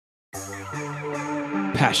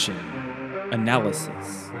passion,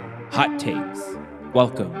 analysis, hot takes.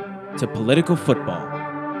 Welcome to Political Football.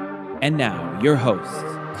 And now, your hosts,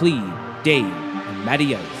 Cleve, Dave, and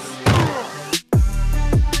Matty Ice.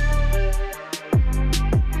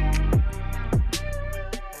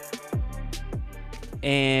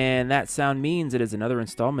 And that sound means it is another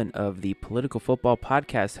installment of the Political Football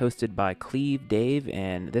Podcast hosted by Cleve, Dave,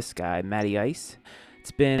 and this guy, Matty Ice.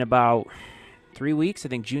 It's been about 3 weeks. I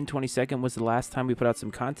think June 22nd was the last time we put out some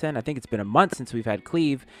content. I think it's been a month since we've had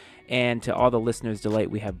Cleve. And to all the listeners' delight,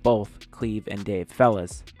 we have both Cleve and Dave.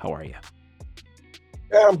 Fellas, how are you?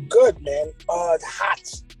 I'm good, man. It's hot.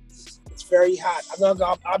 It's very hot.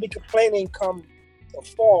 I'll be complaining come the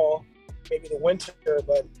fall, maybe the winter,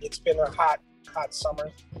 but it's been a hot summer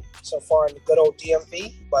so far in the good old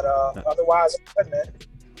DMV. But otherwise, I'm good, man.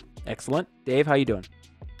 Excellent. Dave, how you doing?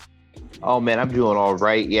 Oh man, I'm doing all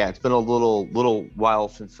right. Yeah, it's been a little while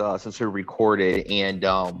since we recorded,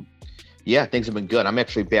 and yeah, things have been good. I'm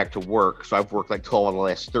actually back to work, so I've worked like 12 of the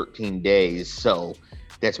last 13 days, so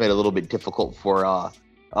that's made it a little bit difficult for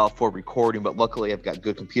recording. But luckily, I've got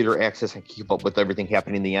good computer access. I can keep up with everything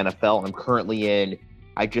happening in the NFL. I'm currently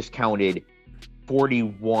I just counted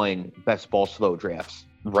 41 best ball slow drafts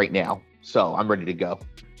right now, so I'm ready to go.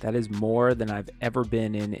 That is more than I've ever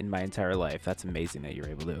been in my entire life. That's amazing that you're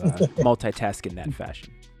able to multitask in that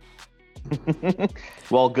fashion.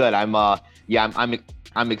 Well, good. I'm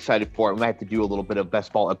excited for it. We might have to do a little bit of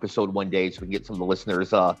best ball episode one day so we can get some of the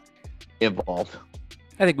listeners involved.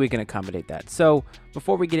 I think we can accommodate that. So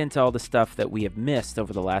before we get into all the stuff that we have missed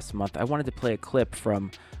over the last month, I wanted to play a clip from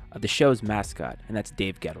the show's mascot, and that's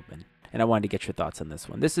Dave Gettleman. And I wanted to get your thoughts on this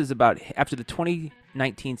one. This is about after the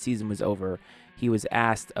 2019 season was over, he was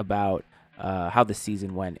asked about how the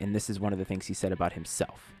season went, and this is one of the things he said about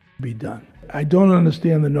himself. Be done. I don't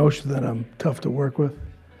understand the notion that I'm tough to work with.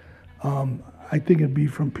 I think it'd be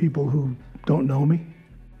from people who don't know me.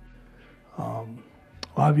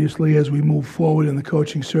 Obviously, as we move forward in the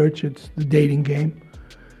coaching search, it's the dating game.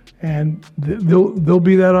 And there'll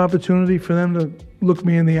be that opportunity for them to look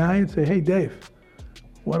me in the eye and say, hey, Dave,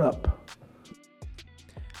 what up?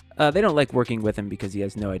 They don't like working with him because he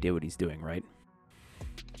has no idea what he's doing, right?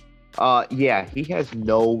 Yeah, he has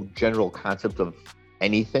no general concept of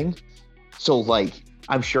anything. So, like,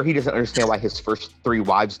 I'm sure he doesn't understand why his first 3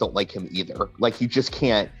 wives don't like him either. Like, he just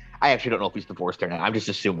can't. I actually don't know if he's divorced or not. I'm just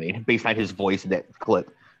assuming based on his voice in that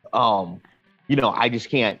clip. I just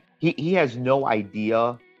can't. He has no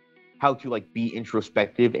idea how to, like, be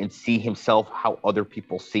introspective and see himself how other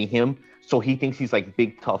people see him. So he thinks he's like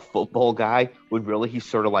big, tough football guy when really he's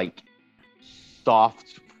sort of like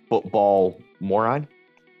soft football moron.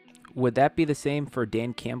 Would that be the same for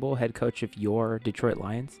Dan Campbell, head coach of your Detroit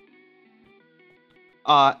Lions?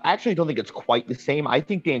 I actually don't think it's quite the same. I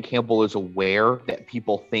think Dan Campbell is aware that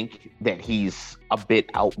people think that he's a bit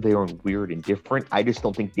out there and weird and different. I just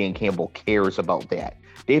don't think Dan Campbell cares about that.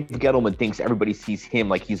 Dave Gettleman thinks everybody sees him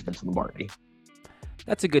like he's Vince Lombardi.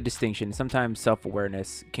 That's a good distinction. Sometimes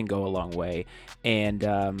self-awareness can go a long way. And,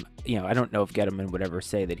 I don't know if Gettleman would ever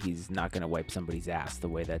say that he's not going to wipe somebody's ass the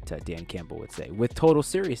way that Dan Campbell would say, with total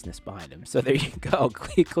seriousness behind him. So there you go.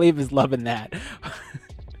 Cleve is loving that.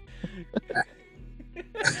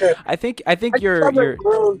 I think you're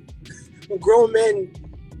grown men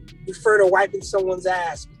refer to wiping someone's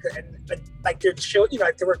ass because, like they're children,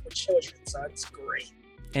 like they work with children. So it's great.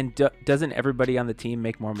 And doesn't everybody on the team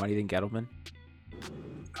make more money than Gettleman?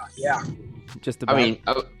 Yeah. Just about. I mean,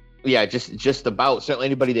 just about. Certainly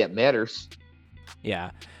anybody that matters.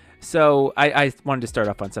 Yeah. So I wanted to start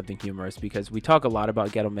off on something humorous because we talk a lot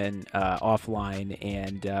about Gettleman offline,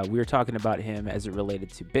 and we were talking about him as it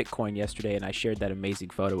related to Bitcoin yesterday, and I shared that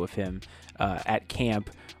amazing photo of him at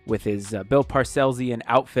camp with his Bill Parcellsian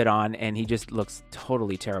outfit on, and he just looks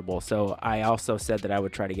totally terrible. So I also said that I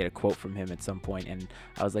would try to get a quote from him at some point, and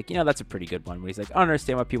I was like, that's a pretty good one. Where he's like, I don't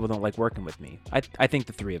understand why people don't like working with me. I think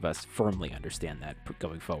the three of us firmly understand that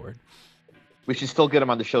going forward. We should still get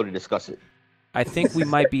him on the show to discuss it. I think we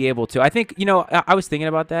might be able to. I think, I was thinking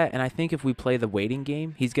about that, and I think if we play the waiting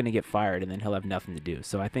game, he's going to get fired, and then he'll have nothing to do.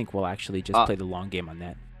 So I think we'll actually just play the long game on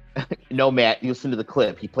that. No, Matt, you listen to the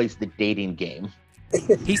clip. He plays the dating game.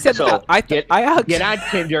 He said, so get on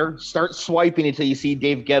Tinder, start swiping until you see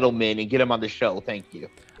Dave Gettleman, and get him on the show. Thank you.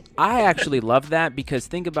 I actually love that because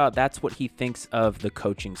think about that's what he thinks of the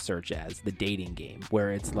coaching search as, the dating game,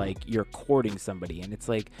 where it's like you're courting somebody and it's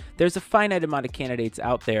like there's a finite amount of candidates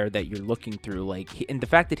out there that you're looking through. And the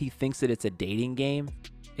fact that he thinks that it's a dating game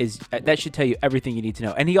is that should tell you everything you need to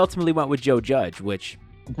know. And he ultimately went with Joe Judge, which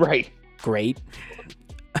great.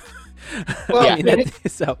 Well,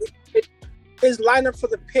 his lineup for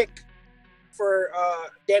the pick for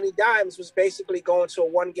Danny Dimes was basically going to a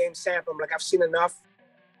one-game sample. I'm like, I've seen enough.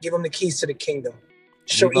 Give him the keys to the kingdom.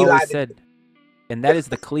 Show We've Eli. always said, and that is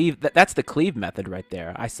the Cleve. That's the Cleve method right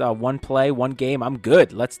there. I saw one play, one game. I'm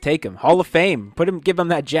good. Let's take him. Hall of Fame. Give him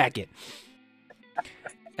that jacket.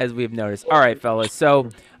 As we've noticed. All right, fellas. So,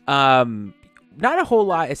 not a whole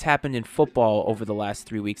lot has happened in football over the last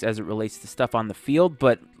 3 weeks as it relates to stuff on the field,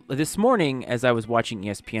 but this morning, as I was watching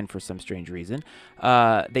ESPN for some strange reason,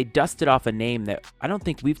 they dusted off a name that I don't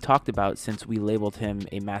think we've talked about since we labeled him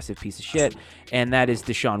a massive piece of shit, and that is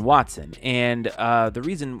Deshaun Watson. And the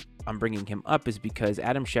reason I'm bringing him up is because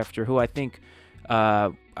Adam Schefter, who I think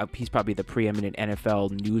he's probably the preeminent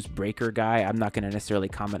NFL newsbreaker guy. I'm not going to necessarily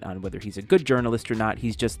comment on whether he's a good journalist or not.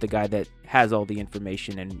 He's just the guy that has all the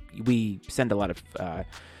information, and we send a lot of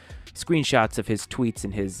screenshots of his tweets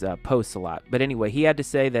and his posts a lot. But anyway, he had to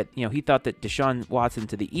say that, he thought that Deshaun Watson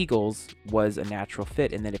to the Eagles was a natural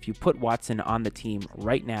fit, and that if you put Watson on the team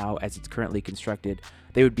right now as it's currently constructed,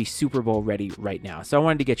 they would be Super Bowl ready right now. So I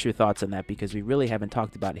wanted to get your thoughts on that because we really haven't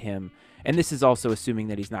talked about him, and this is also assuming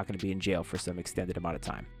that he's not going to be in jail for some extended amount of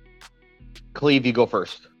time. Cleve, you go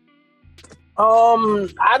first.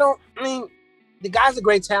 The guy's a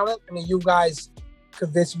great talent. I mean, you guys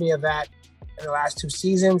convinced me of that in the last 2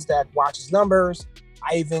 seasons, that watch his numbers.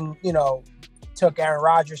 I even, took Aaron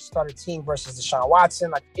Rodgers to start a team versus Deshaun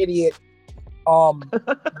Watson, like an idiot.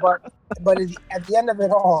 But at the end of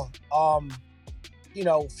it all,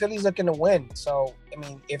 Philly's looking to win. So, I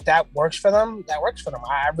mean, if that works for them, that works for them.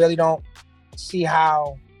 I really don't see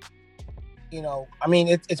how,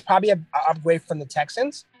 it's probably an upgrade from the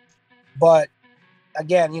Texans, but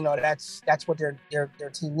again, that's what their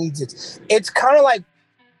team needs. It's kind of like,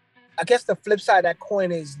 I guess the flip side of that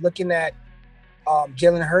coin is looking at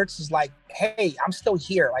Jalen Hurts is like, hey, I'm still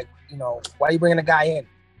here. Like, why are you bringing a guy in?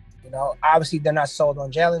 Obviously they're not sold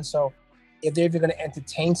on Jalen. So if they're even going to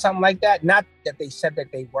entertain something like that, not that they said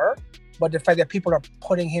that they were, but the fact that people are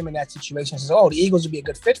putting him in that situation says, oh, the Eagles would be a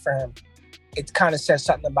good fit for him. It kind of says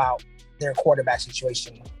something about their quarterback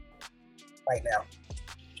situation right now.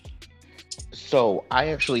 So I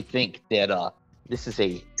actually think that this is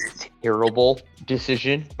a terrible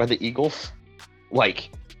decision by the Eagles.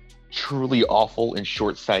 Like, truly awful and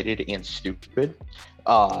short-sighted and stupid.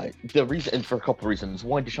 The reason, for a couple of reasons.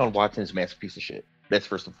 One, Deshaun Watson is a massive piece of shit. That's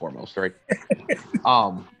first and foremost, right?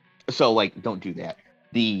 So don't do that.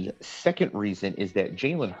 The second reason is that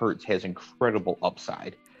Jalen Hurts has incredible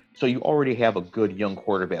upside. So you already have a good young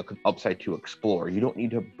quarterback with upside to explore. You don't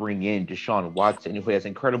need to bring in Deshaun Watson, who has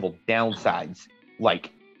incredible downsides,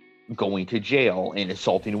 like going to jail and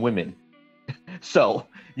assaulting women. So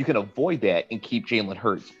you can avoid that and keep Jalen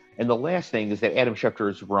Hurts. And the last thing is that Adam Schefter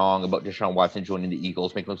is wrong about Deshaun Watson joining the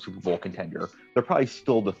Eagles, making them a Super Bowl contender. They're probably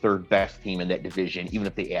still the third best team in that division, even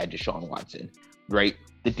if they add Deshaun Watson, right?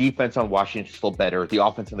 The defense on Washington is still better. The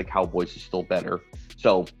offense on the Cowboys is still better.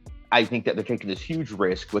 So I think that they're taking this huge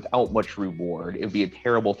risk without much reward. It would be a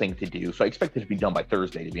terrible thing to do. So I expect it to be done by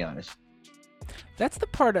Thursday, to be honest. That's the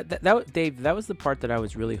part Dave, that was the part that I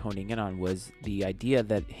was really honing in on, was the idea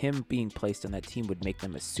that him being placed on that team would make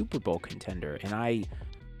them a Super Bowl contender. And I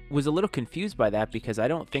was a little confused by that because I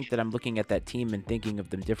don't think that I'm looking at that team and thinking of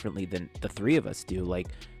them differently than the three of us do. Like,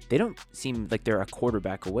 they don't seem like they're a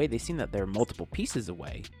quarterback away. They seem that they're multiple pieces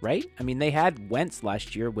away, right? I mean, they had Wentz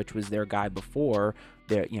last year, which was their guy before.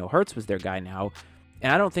 Hurts was their guy now.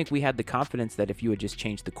 And I don't think we had the confidence that if you had just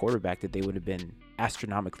changed the quarterback that they would have been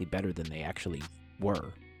astronomically better than they actually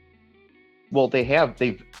were. Well,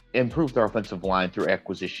 they've improved their offensive line through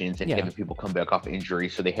acquisitions and having people come back off injury,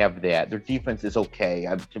 so they have that. Their defense is okay,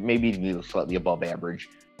 maybe slightly above average.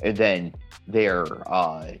 And then their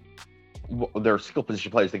skill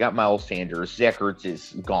position players, they got Miles Sanders. Zach Ertz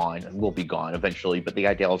is gone, will be gone eventually, but they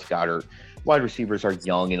got Dallas Goedert. Wide receivers are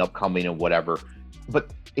young and upcoming and whatever.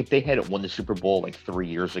 But if they hadn't won the Super Bowl like 3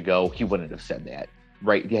 years ago, he wouldn't have said that,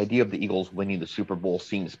 right? The idea of the Eagles winning the Super Bowl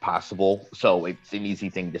seems possible, so it's an easy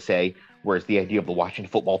thing to say. Whereas the idea of the Washington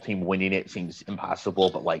football team winning it seems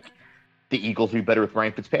impossible. But the Eagles will be better with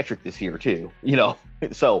Ryan Fitzpatrick this year too,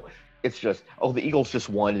 So it's just, the Eagles just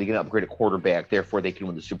won. They can upgrade a quarterback, therefore they can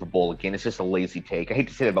win the Super Bowl again. It's just a lazy take. I hate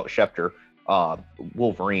to say that about Schefter,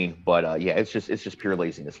 Wolverine, but it's just pure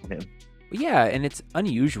laziness from him. Yeah, and it's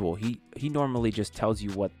unusual. He normally just tells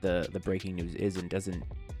you what the breaking news is and doesn't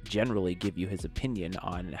generally give you his opinion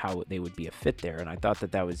on how they would be a fit there. And I thought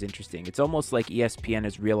that was interesting. It's almost like ESPN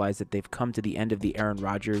has realized that they've come to the end of the Aaron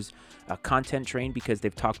Rodgers content train, because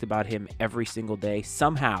they've talked about him every single day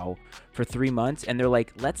somehow for 3 months. And they're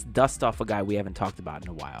like, let's dust off a guy we haven't talked about in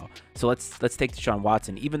a while. So let's take Deshaun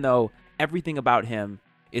Watson, even though everything about him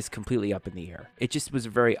is completely up in the air. It just was a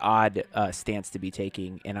very odd stance to be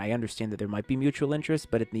taking, and I understand that there might be mutual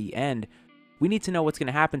interest, but at the end, we need to know what's going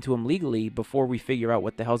to happen to him legally before we figure out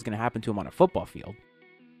what the hell's going to happen to him on a football field.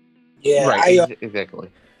 Yeah, right. Exactly.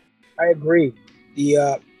 I agree.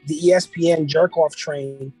 The ESPN jerk off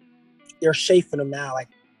train, they're chafing them now. Like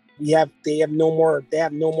they have no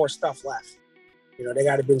more stuff left. They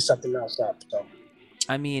got to bring something else up. So.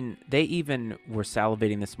 I mean, they even were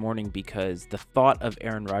salivating this morning because the thought of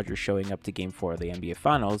Aaron Rodgers showing up to Game 4 of the NBA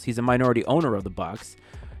Finals, he's a minority owner of the Bucks.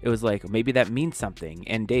 It was like, maybe that means something.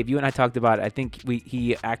 And Dave, you and I talked about it. I think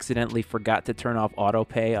he accidentally forgot to turn off auto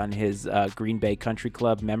pay on his Green Bay Country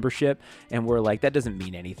Club membership. And we're like, that doesn't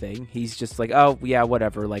mean anything. He's just like, oh, yeah,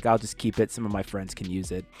 whatever. Like, I'll just keep it. Some of my friends can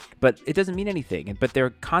use it. But it doesn't mean anything. But they're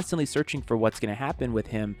constantly searching for what's going to happen with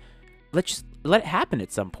him. Let's just let it happen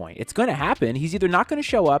at some point. It's going to happen. He's either not going to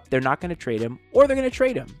show up, they're not going to trade him, or they're going to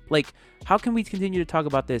trade him. Like, how can we continue to talk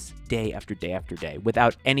about this day after day after day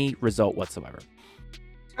without any result whatsoever?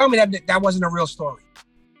 Tell me that wasn't a real story.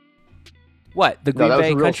 What? The Green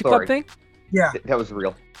Bay Country Club thing? Yeah. That was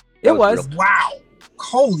real. It was. Real. Wow.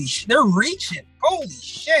 Holy shit. They're reaching. Holy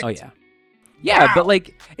shit. Oh, yeah. Yeah, Wow. but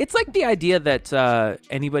like, it's like the idea that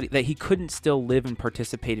that he couldn't still live and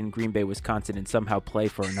participate in Green Bay, Wisconsin, and somehow play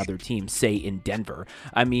for another team, say in Denver.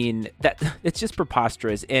 I mean, it's just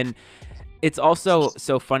preposterous. And it's also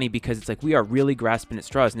so funny because it's like we are really grasping at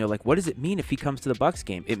straws. And they're like, what does it mean if he comes to the Bucs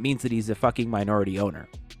game? It means that he's a fucking minority owner.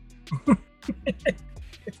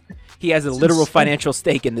 He has a literal financial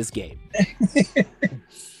stake in this game.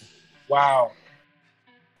 Wow.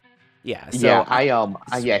 Yeah. So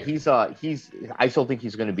he's I still think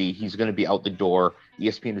he's gonna be out the door.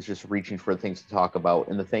 ESPN is just reaching for things to talk about.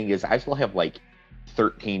 And the thing is, I still have like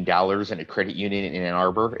 $13 in a credit union in Ann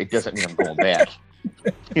Arbor. It doesn't mean I'm going back.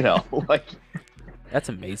 Like that's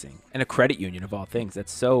amazing. And a credit union of all things.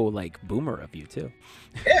 That's so like boomer of you too.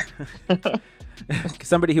 Yeah.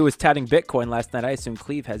 Somebody who was touting Bitcoin last night, I assume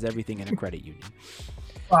Cleve has everything in a credit union.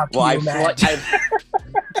 I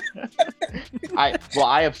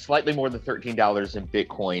have slightly more than $13 in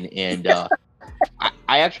Bitcoin, and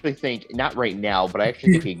I actually think, not right now, but I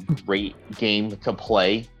actually think a great game to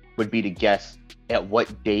play would be to guess at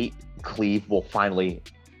what date Cleve will finally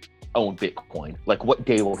own Bitcoin. Like, what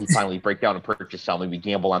day will he finally break down and purchase something? We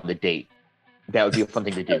gamble on the date. That would be a fun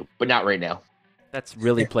thing to do, but not right now. That's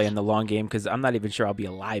really playing the long game because I'm not even sure I'll be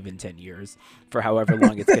alive in 10 years for however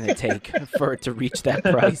long it's going to take for it to reach that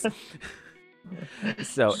price.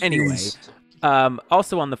 So anyway,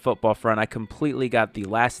 also on the football front, I completely got the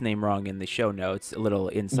last name wrong in the show notes. A little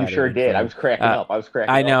insider. You sure did. I was cracking up.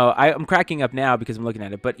 I know. I'm cracking up now because I'm looking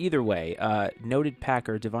at it. But either way, noted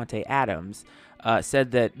Packer Davante Adams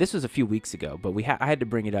said that this was a few weeks ago, but I had to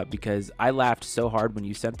bring it up because I laughed so hard when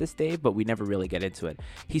you sent this, Dave, but we never really get into it.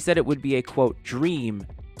 He said it would be a, quote, dream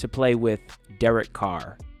to play with Derek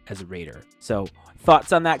Carr as a Raider. So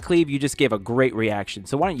thoughts on that, Cleve? You just gave a great reaction.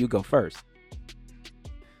 So why don't you go first?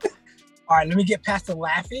 All right, let me get past the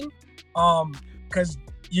laughing, because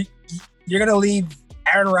you're gonna leave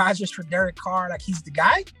Aaron Rodgers for Derek Carr like he's the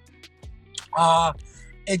guy.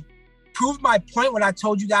 It proved my point when I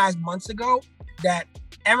told you guys months ago that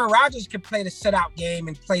Aaron Rodgers can play the sit-out game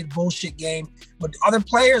and play the bullshit game, but other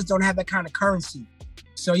players don't have that kind of currency.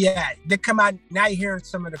 So yeah, they come out now. You're hearing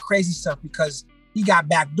some of the crazy stuff because he got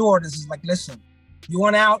backdoored. This is like, listen, you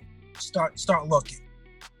want out? Start looking.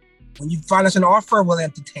 When you find us an offer, we'll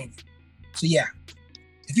entertain it. So yeah,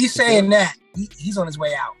 if he's saying that, he's on his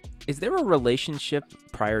way out. Is there a relationship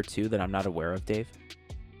prior to that I'm not aware of, Dave?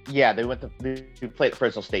 Yeah, they played at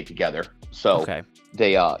Fresno State together. So okay.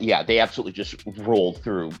 They absolutely just rolled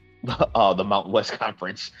through the Mountain West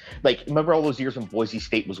Conference. Like, remember all those years when Boise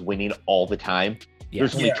State was winning all the time? Yeah.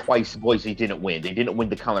 There's only twice Boise didn't win. They didn't win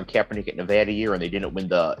the Colin Kaepernick at Nevada year, and they didn't win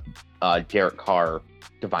the Derek Carr,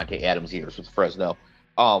 Davante Adams years with Fresno.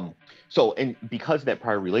 So, and because of that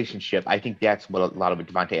prior relationship, I think that's what a lot of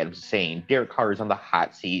Davante Adams is saying. Derek Carr is on the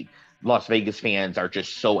hot seat. Las Vegas fans are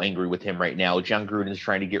just so angry with him right now. John Gruden is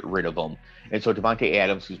trying to get rid of him. And so Davante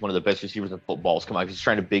Adams, who's one of the best receivers in football, is coming out. He's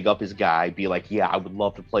trying to big up his guy, be like, yeah, I would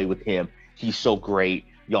love to play with him. He's so great.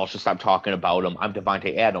 Y'all should stop talking about him. I'm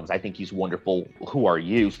Davante Adams. I think he's wonderful. Who are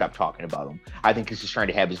you? Stop talking about him. I think he's just trying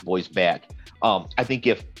to have his boys back. I think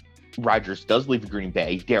if Rodgers does leave Green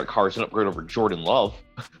Bay, Derek Carr is an upgrade over Jordan Love,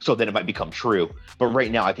 so then it might become true. But right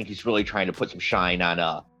now, I think he's really trying to put some shine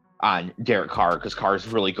on Derek Carr because Carr is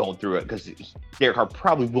really going through it because Derek Carr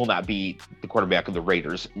probably will not be the quarterback of the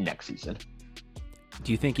Raiders next season.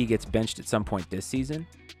 Do you think he gets benched at some point this season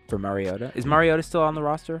for Mariota? Is Mariota still on the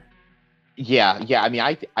roster? Yeah. I mean,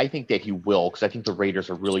 I think that he will, because I think the Raiders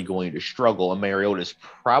are really going to struggle. And Mariota's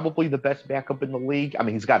probably the best backup in the league. I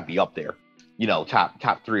mean, he's got to be up there,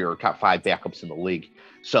 top 3 or top 5 backups in the league.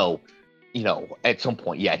 So, at some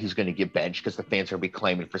point, yeah, he's going to get benched because the fans are going to be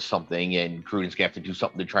claiming for something, and Gruden's going to have to do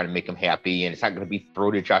something to try to make him happy. And it's not going to be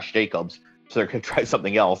throw to Josh Jacobs. So they're going to try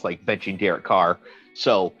something else, like benching Derek Carr.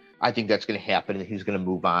 So I think that's going to happen, and he's going to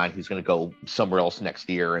move on. He's going to go somewhere else next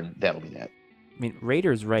year, and that'll be that. I mean,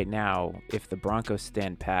 Raiders right now, if the Broncos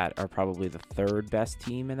stand pat, are probably the 3rd best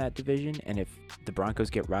team in that division. And if the Broncos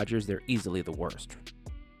get Rodgers, they're easily the worst.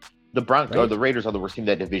 The Raiders are the worst team in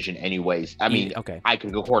that division anyways. I mean, okay. I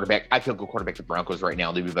could go quarterback the Broncos right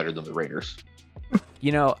now. They'd be better than the Raiders.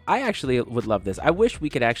 I actually would love this. I wish we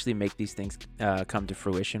could actually make these things come to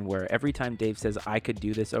fruition, where every time Dave says I could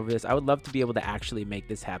do this over this, I would love to be able to actually make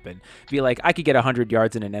this happen. Be like, I could get 100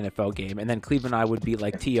 yards in an NFL game, and then Cleveland and I would be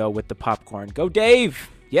like T.O. with the popcorn. Go, Dave!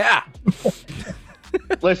 Yeah!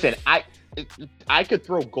 Listen, I could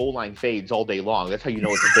throw goal line fades all day long. That's how you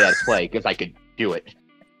know it's a bad play, because I could do it.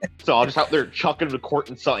 So I'll just out there chucking to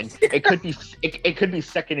Courtland Sutton. It could be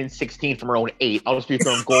 2nd and 16 from our own 8. I'll just be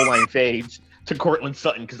throwing goal line fades to Courtland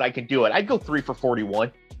Sutton because I can do it. I'd go 3 for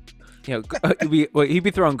 41. He'd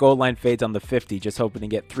be throwing goal line fades on the 50, just hoping to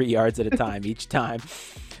get 3 yards at a time each time.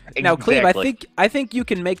 Now, Cleve, I think you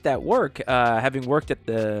can make that work. Having worked at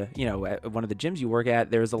at one of the gyms you work at,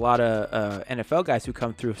 there's a lot of NFL guys who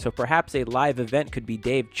come through. So perhaps a live event could be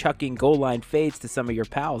Dave chucking goal line fades to some of your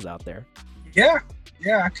pals out there. Yeah,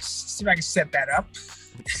 I can see if I can set that up.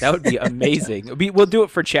 That would be amazing. We'll do it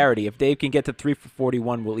for charity. If Dave can get to 3 for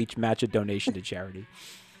 41, we'll each match a donation to charity.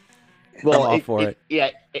 Well, I'm all for it. Yeah,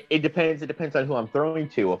 it depends. It depends on who I'm throwing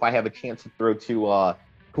to. If I have a chance to throw to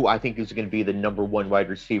who I think is going to be the number 1 wide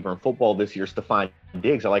receiver in football this year, Stephon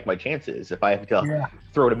Diggs, I like my chances. If I have to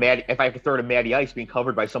throw to Matty Ice being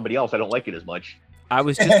covered by somebody else, I don't like it as much. I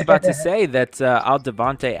was just about to say that I'll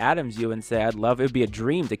Devontae Adams you and say it would be a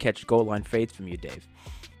dream to catch goal line fades from you, Dave.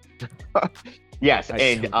 Yes,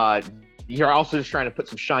 and you're also just trying to put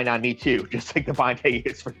some shine on me too, just like Devontae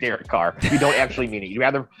is for Derek Carr. You don't actually mean it.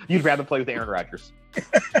 You'd rather play with Aaron Rodgers.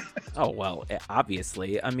 Oh, well,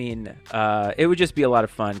 obviously. I mean, it would just be a lot of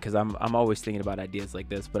fun because I'm always thinking about ideas like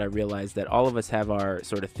this, but I realize that all of us have our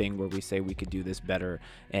sort of thing where we say we could do this better.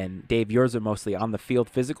 And Dave, yours are mostly on the field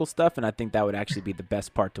physical stuff, and I think that would actually be the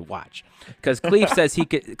best part to watch. Because Cleve said he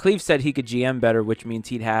could GM better, which means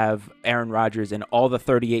he'd have Aaron Rodgers and all the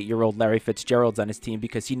 38-year-old Larry Fitzgeralds on his team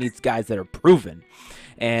because he needs guys that are proven.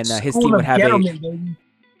 And his team would have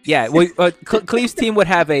Cleve's team would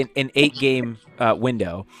have an 8-game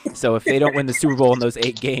window. So if they don't win the Super Bowl in those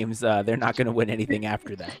 8 games, they're not going to win anything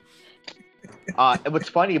after that. And what's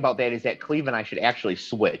funny about that is that Cleve and I should actually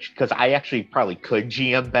switch because I actually probably could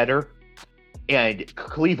GM better. And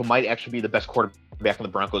Cleve might actually be the best quarterback on the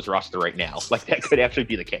Broncos roster right now. Like, that could actually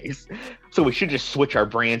be the case. So we should just switch our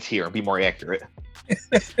brands here and be more accurate.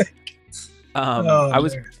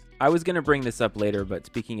 I was gonna bring this up later, but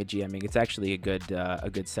speaking of GMing, it's actually a good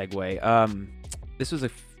segue. This was a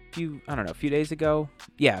few days ago.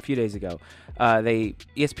 Yeah, a few days ago.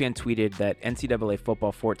 ESPN tweeted that NCAA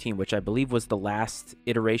Football 14, which I believe was the last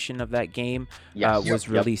iteration of that game, was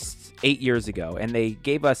released 8 years ago, and they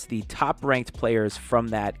gave us the top-ranked players from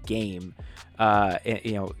that game.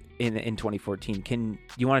 In 2014. Can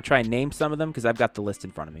you want to try and name some of them? Because I've got the list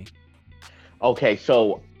in front of me. Okay,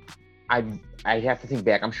 so I have to think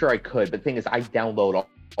back. I'm sure I could, but the thing is, I download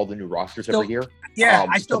all the new rosters every year. Yeah,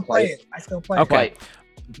 I still play it. Okay.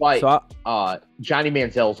 But Johnny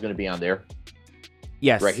Manziel is going to be on there.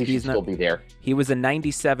 Yes. Right, he should still be there. He was a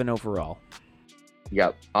 97 overall.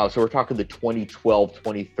 Yep. So we're talking the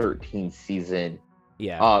 2012-2013 season.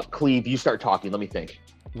 Yeah. Cleve, you start talking. Let me think.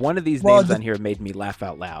 One of these names on here made me laugh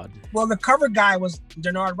out loud. Well, the cover guy was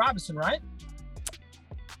Denard Robinson, right?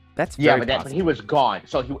 That's very but he was gone,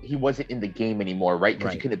 so he wasn't in the game anymore, right?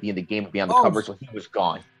 Because he couldn't be in the game, be on the cover, so he was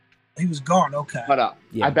gone. He was gone. Okay. But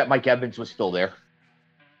I bet Mike Evans was still there.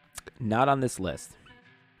 Not on this list.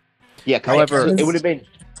 Yeah. However, it would have been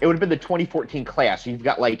the 2014 class. So you've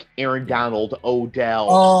got like Aaron Donald,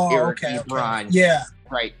 Odell, Eric Ebron. Yeah.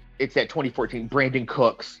 Right. It's that 2014 Brandon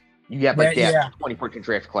Cooks. You got that 2014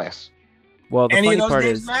 draft class. Well, the funny part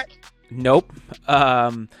is, Matt? Nope.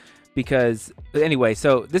 Because anyway,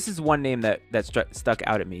 so this is one name that stuck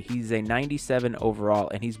out at me. He's a 97 overall,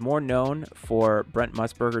 and he's more known for Brent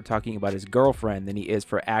Musburger talking about his girlfriend than he is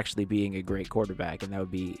for actually being a great quarterback, and that would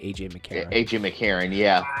be A.J. McCarron. A.J. McCarron,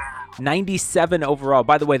 yeah. 97 overall.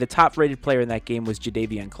 By the way, the top-rated player in that game was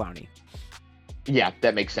Jadeveon Clowney. Yeah,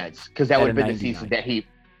 that makes sense, because that would have been the season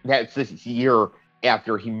that's this year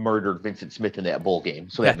after he murdered Vincent Smith in that bowl game,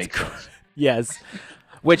 so that makes sense. Yes.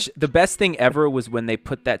 Which the best thing ever was when they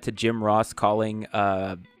put that to Jim Ross calling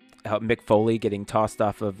Mick Foley getting tossed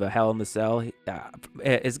off of Hell in the Cell.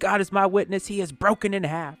 As God is my witness, he is broken in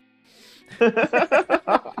half.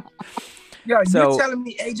 Yo, So- you're telling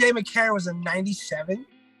me AJ McCarron was a 97?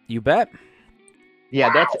 You bet. Yeah,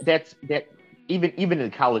 Wow. that's that. Even in the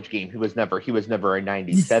college game, he was never a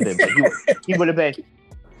 97, but he would have been.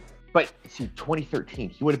 But see, 2013,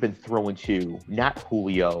 he would have been throwing to not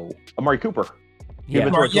Julio, Amari Cooper. He would have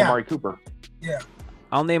been throwing to Yeah. Amari Cooper.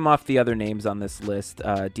 I'll name off the other names on this list.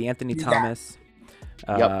 DeAnthony Yeah. Thomas,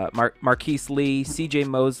 Marquise Lee, CJ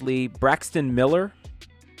Mosley, Braxton Miller,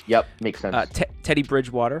 Yep, makes sense. Teddy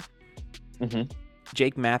Bridgewater, hmm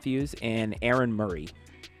Jake Matthews, and Aaron Murray.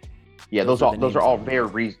 Yeah, those those are the names are all on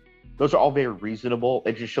those are all very reasonable.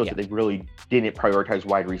 It just shows Yeah. that they really didn't prioritize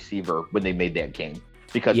wide receiver when they made that game,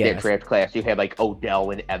 because that Yes. draft class you had like Odell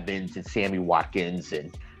and Evans and Sammy Watkins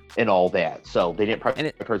and all that. So they didn't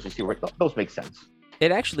prioritize receiver. Those make sense.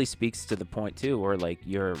 It actually speaks to the point too, where like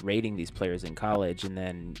you're rating these players in college, and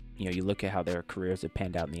then you look at how their careers have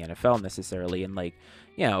panned out in the NFL necessarily, and like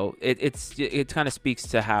it kind of speaks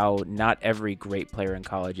to how not every great player in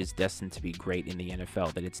college is destined to be great in the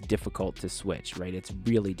NFL. That it's difficult to switch, right? It's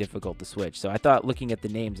really difficult to switch. So I thought, looking at the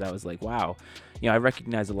names, I was like, wow, I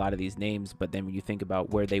recognize a lot of these names, but then when you think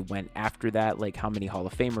about where they went after that, like how many Hall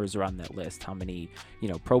of Famers are on that list, how many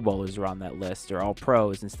Pro Bowlers are on that list, or all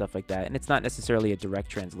pros and stuff like that, and it's not necessarily a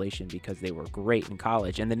direct translation because they were great in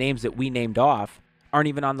college, and the names that we named off aren't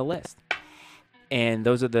even on the list. And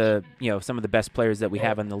those are the some of the best players that we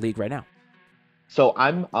have in the league right now. So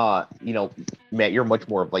I'm, Matt, you're much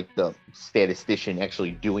more of like the statistician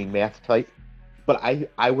actually doing math type, but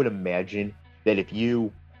I would imagine that if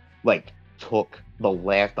you like took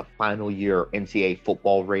the final year NCAA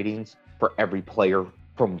football ratings for every player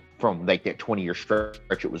from like that 20-year stretch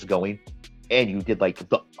it was going, and you did like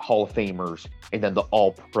the Hall of Famers and then the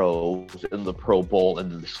All Pros and the Pro Bowl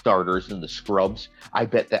and then the starters and the scrubs, I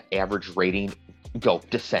bet the average rating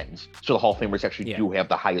descends. So the Hall of Famers actually do have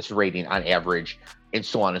the highest rating on average, and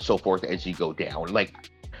so on and so forth as you go down. Like,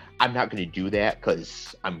 I'm not going to do that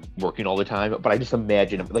because I'm working all the time, but I just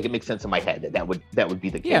imagine, like, it makes sense in my head that would be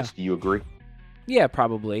the case. Yeah. Do you agree? Yeah,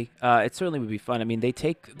 probably. It certainly would be fun. I mean, they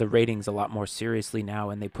take the ratings a lot more seriously now,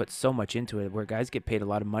 and they put so much into it, where guys get paid a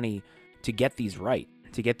lot of money to get these right,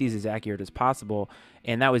 to get these as accurate as possible.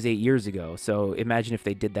 And that was 8 years ago. So imagine if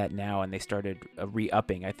they did that now and they started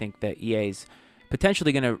re-upping. I think that EA's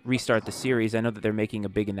potentially going to restart the series. I know that they're making a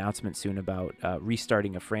big announcement soon about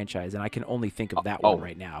restarting a franchise, and I can only think of that one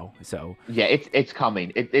right now. So yeah, it's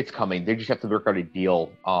coming. It's coming. They just have to work out a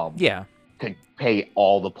deal. Yeah. To pay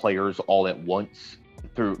all the players all at once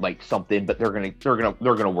through like something, but they're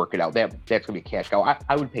gonna work it out. That's gonna be a cash cow.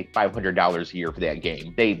 I would pay $500 a year for that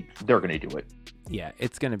game. They're gonna do it. Yeah,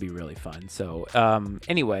 it's going to be really fun. So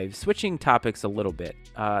anyway, switching topics a little bit,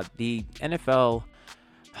 the NFL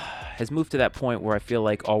has moved to that point where I feel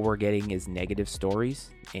like all we're getting is negative stories,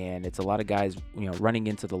 and it's a lot of guys, running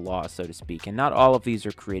into the law, so to speak. And not all of these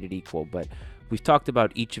are created equal, but we've talked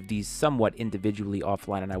about each of these somewhat individually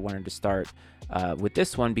offline, and I wanted to start with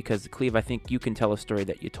this one because, Cleve, I think you can tell a story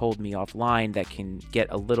that you told me offline that can get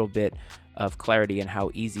a little bit of clarity on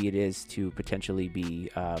how easy it is to potentially be,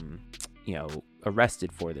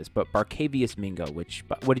 arrested for this. But Barkevious Mingo,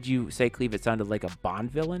 what did you say, Cleve? It sounded like a Bond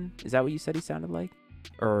villain? Is that what you said he sounded like?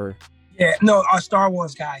 Or Yeah, no, a Star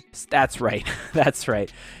Wars guy. That's right. That's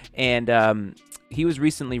right. And he was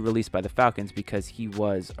recently released by the Falcons because he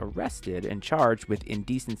was arrested and charged with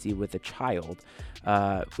indecency with a child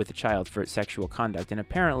for sexual conduct. And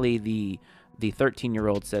apparently the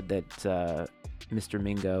 13-year-old said that Mr.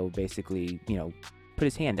 Mingo basically, put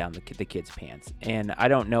his hand down the kid's pants. And I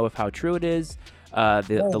don't know how true it is.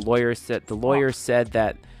 The lawyer said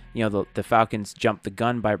that the Falcons jumped the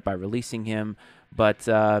gun by releasing him. But,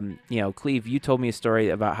 Cleve, you told me a story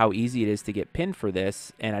about how easy it is to get pinned for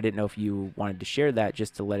this, and I didn't know if you wanted to share that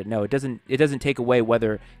just to let it know. It doesn't take away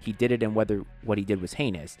whether he did it and whether what he did was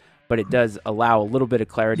heinous, but it does allow a little bit of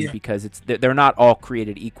clarity because they're not all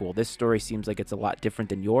created equal. This story seems like it's a lot different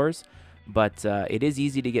than yours, but it is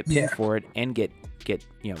easy to get pinned for it and get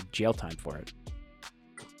jail time for it.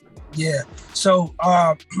 Yeah. So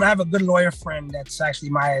I have a good lawyer friend that's actually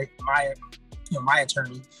my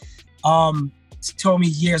attorney. Told me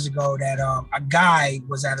years ago that a guy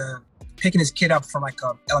was picking his kid up from like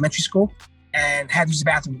a elementary school and had to use the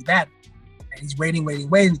bathroom with that. And he's waiting.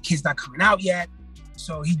 The kid's not coming out yet.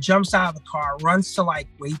 So he jumps out of the car, runs to like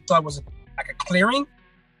where he thought was like a clearing,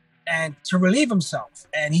 and to relieve himself.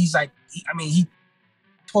 And he's like, he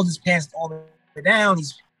pulled his pants all the way down.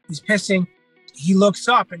 He's pissing. he looks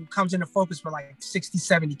up and comes into focus with like 60,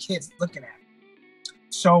 70 kids looking at him.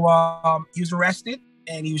 So he was arrested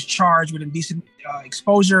and he was charged with indecent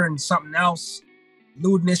exposure and something else,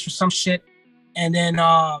 lewdness or some shit, and then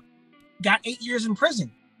got 8 years in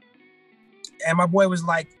prison. And my boy was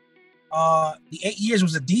like, the 8 years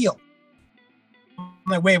was a deal. I'm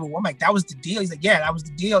like, wait, I'm like, that was the deal? He's like, yeah, that was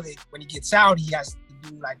the deal. That when he gets out, he has to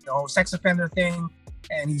do like the whole sex offender thing,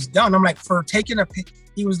 and he's done. I'm like, for taking a,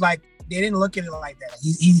 he was like, they didn't look at it like that.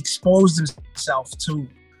 He exposed himself to.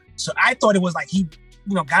 So I thought it was like he,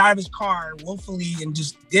 got out of his car willfully and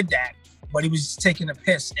just did that, but he was taking a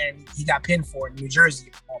piss and he got pinned for it in New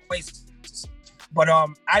Jersey, of all places. But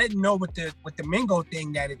I didn't know with the Mingo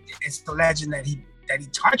thing that it's the legend that he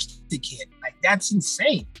touched the kid. Like, that's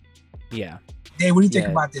insane. Yeah. Dave, what do you think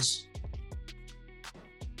about this?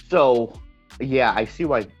 So, yeah, I see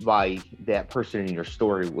why that person in your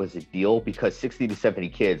story was a deal, because 60 to 70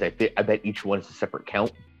 kids, I bet each one is a separate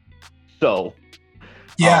count. So,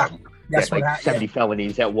 yeah, that's like 70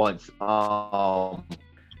 felonies at once.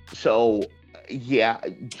 So, yeah,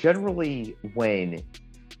 generally when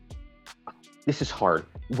this is hard,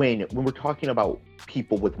 when we're talking about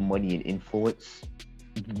people with money and influence,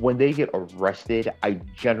 when they get arrested, I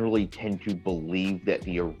generally tend to believe that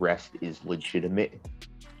the arrest is legitimate,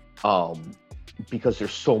 because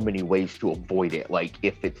there's so many ways to avoid it. Like,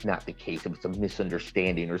 if it's not the case, if it's a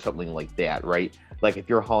misunderstanding or something like that, right? Like, if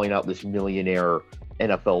you're hauling out this millionaire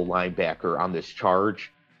NFL linebacker on this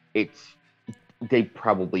charge, they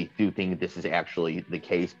probably do think this is actually the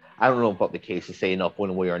case. I don't know about the case to say enough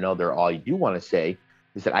one way or another. All I do want to say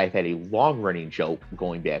is that I've had a long-running joke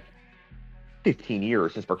going back 15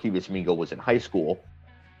 years since Barkevious Mingo was in high school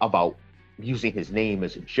about using his name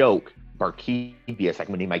as a joke, Barkevious. Like, I'm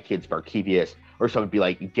gonna name my kids Barkevious, or someone would be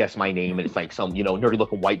like, guess my name, and it's like some nerdy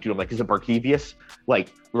looking white dude. I'm like, is it Barkevious?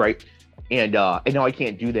 Like, right? And now I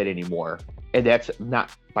can't do that anymore. And that's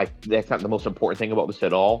not the most important thing about this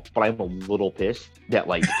at all. But I'm a little pissed that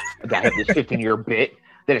I have this 15-year bit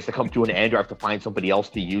that has to come to an end, or I have to find somebody else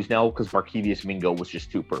to use now, because Barkevious Mingo was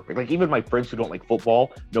just too perfect. Like, even my friends who don't like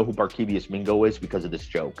football know who Barkevious Mingo is because of this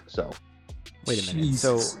joke. So, wait a minute.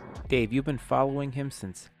 Jesus. So, Dave, you've been following him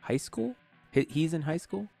since high school? He's in high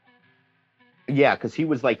school? Yeah, because he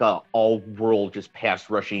was like a all-world just pass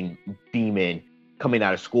rushing demon coming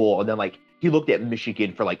out of school, and then he looked at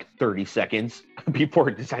Michigan for 30 seconds before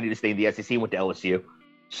he decided to stay in the SEC and went to LSU.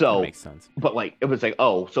 So that makes sense. But it was so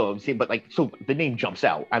the name jumps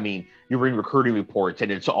out. I mean, you're reading recruiting reports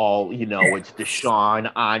and it's all, it's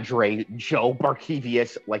Deshaun, Andre, Joe,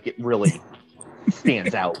 Barkevious. It really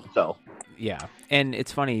stands out. So yeah. And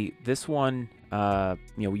it's funny, this one,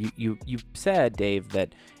 you said, Dave,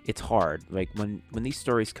 that it's hard. Like, when these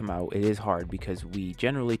stories come out, it is hard because we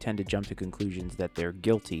generally tend to jump to conclusions that they're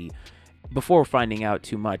guilty before finding out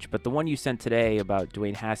too much. But the one you sent today about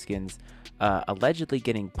Dwayne Haskins allegedly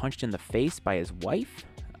getting punched in the face by his wife,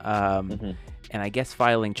 and I guess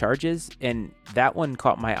filing charges, and that one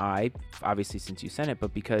caught my eye, obviously since you sent it,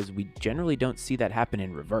 but because we generally don't see that happen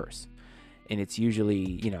in reverse. And it's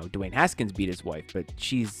usually, Dwayne Haskins beat his wife, but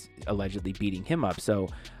she's allegedly beating him up. So,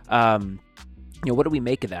 what do we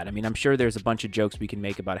make of that? I mean, I'm sure there's a bunch of jokes we can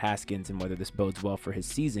make about Haskins and whether this bodes well for his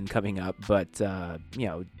season coming up, but,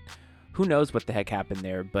 who knows what the heck happened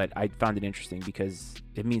there. But I found it interesting because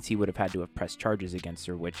it means he would have had to have pressed charges against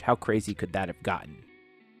her, which, how crazy could that have gotten?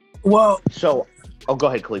 Well, go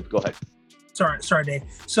ahead, Khalif. Go ahead. Sorry, Dave.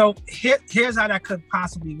 So here's how that could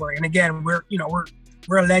possibly work. And again, we're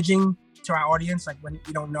alleging to our audience, when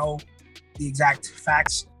we don't know the exact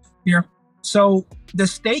facts here. So the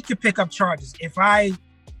state could pick up charges. If I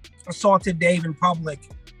assaulted Dave in public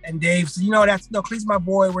and Dave says, Cleve's my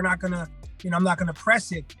boy, we're not gonna, I'm not gonna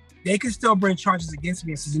press it. They can still bring charges against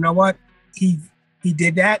me and says, you know what, he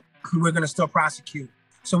did that, we're gonna still prosecute.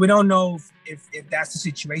 So we don't know if that's the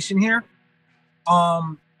situation here.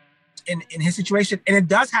 In his situation, and it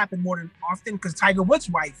does happen more than often because Tiger Woods'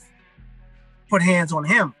 wife put hands on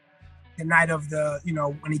him the night of the,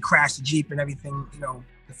 when he crashed the Jeep and everything,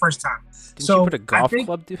 the first time. Didn't she put a golf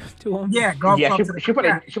club to him? Yeah, club. She put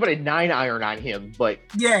a 9-iron on him, but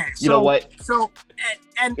yeah, you know what? So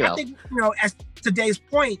and I think as today's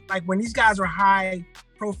point, when these guys are high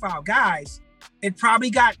profile guys, it probably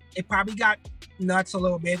got nuts a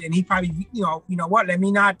little bit, and he probably what, let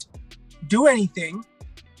me not do anything,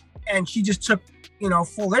 and she just took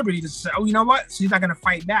full liberty to say, oh, you know what, so he's not gonna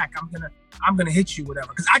fight back. I'm gonna hit you, whatever.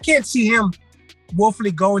 Because I can't see him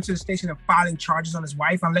willfully going to the station and filing charges on his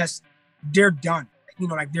wife unless they're done.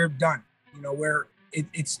 They're done. Where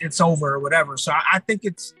it's over or whatever. So I think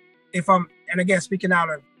it's, and again, speaking out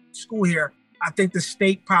of school here, I think the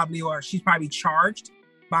state probably, or she's probably charged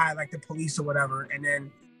by like the police or whatever, and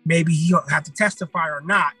then maybe he'll have to testify or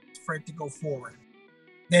not for it to go forward.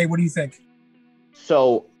 Hey, what do you think?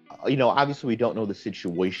 So, obviously we don't know the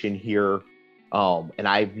situation here. And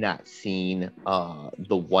I've not seen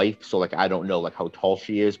the wife, so like I don't know like how tall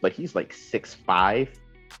she is, but he's like 6'5".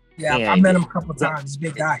 Yeah, I met him a couple of times. He's a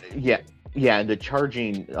big guy. Yeah, and the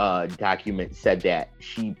charging document said that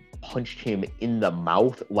she punched him in the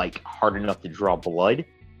mouth like hard enough to draw blood.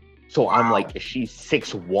 So wow. I'm like, is she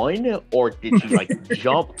 6'1", or did she like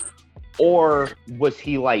jump, or was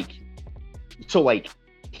he like? So like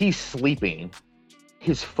he's sleeping,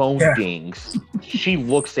 his phone dings, she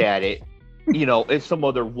looks at it. It's some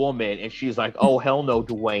other woman, and she's like, "Oh hell no,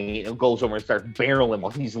 Dwayne," and goes over and starts barreling him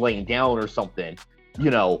while he's laying down or something,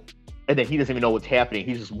 and then he doesn't even know what's happening.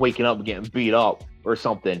 He's just waking up and getting beat up or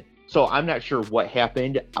something. So I'm not sure what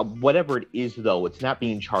happened. Whatever it is, though, it's not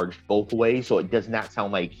being charged both ways, so it does not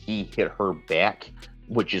sound like he hit her back,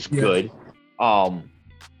 which is good. And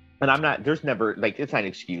there's never, like, it's not an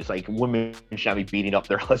excuse. Like, women should not be beating up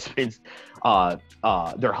their husbands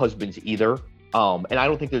either. And I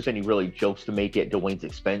don't think there's any really jokes to make at Dwayne's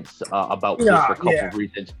expense about this for a couple of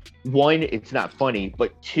reasons. One, it's not funny,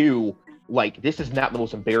 but two, like, this is not the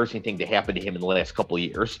most embarrassing thing to happen to him in the last couple of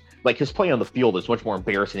years. Like, his play on the field is much more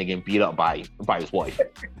embarrassing than getting beat up by his wife.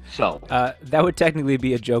 So that would technically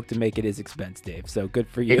be a joke to make at his expense, Dave. So good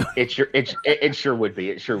for you. It sure would be.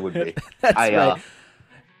 It sure would be. That's right.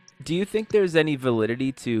 Do you think there's any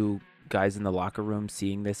validity to guys in the locker room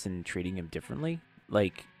seeing this and treating him differently?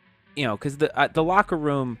 Like, because the locker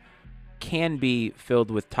room can be filled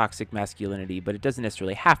with toxic masculinity, but it doesn't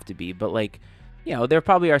necessarily have to be. But like, there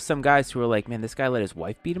probably are some guys who are like, man, this guy let his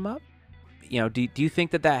wife beat him up. Do you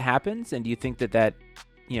think that happens? And do you think that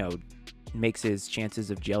makes his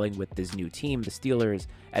chances of gelling with this new team, the Steelers,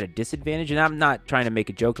 at a disadvantage? And I'm not trying to make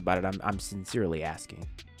a joke about it. I'm sincerely asking.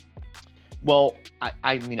 Well,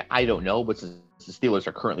 I mean, I don't know, but the Steelers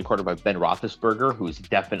are currently quarterback Ben Roethlisberger, who is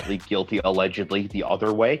definitely guilty, allegedly, the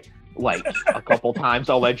other way, like a couple times,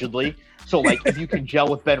 allegedly. So, like, if you can gel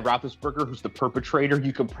with Ben Roethlisberger, who's the perpetrator,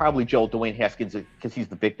 you can probably gel with Dwayne Haskins because he's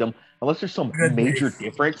the victim. Unless there's some major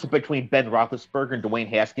difference between Ben Roethlisberger and Dwayne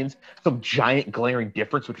Haskins, some giant glaring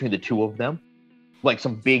difference between the two of them, like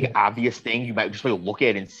some big obvious thing you might just be able to look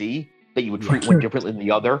at and see that you would treat one differently than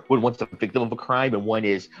the other, when one's a victim of a crime and one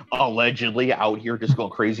is allegedly out here just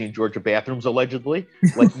going crazy in Georgia bathrooms, allegedly.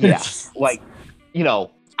 Like, yeah, like,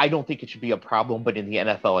 I don't think it should be a problem, but in the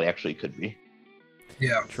NFL, it actually could be.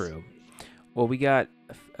 Yeah, true. Well, we got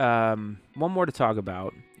one more to talk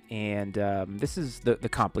about, and this is the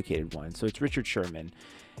complicated one. So it's Richard Sherman,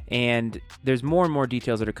 and there's more and more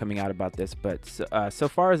details that are coming out about this. But so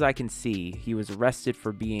far as I can see, he was arrested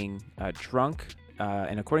for being drunk,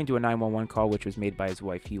 and according to a 911 call, which was made by his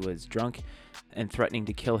wife, he was drunk and threatening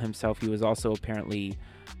to kill himself. He was also apparently,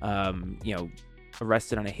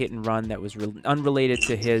 arrested on a hit and run that was unrelated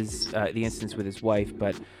to his the instance with his wife,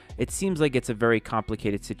 but it seems like it's a very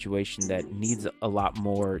complicated situation that needs a lot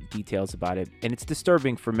more details about it. And it's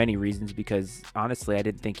disturbing for many reasons, because honestly, I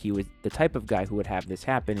didn't think he was the type of guy who would have this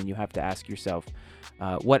happen. And you have to ask yourself,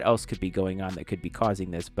 what else could be going on that could be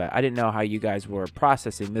causing this? But I didn't know how you guys were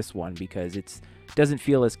processing this one, because it doesn't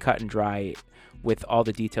feel as cut and dry with all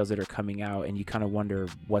the details that are coming out. And you kind of wonder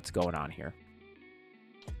what's going on here.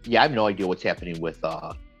 Yeah, I have no idea what's happening with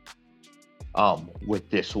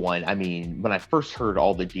this one. I mean, when I first heard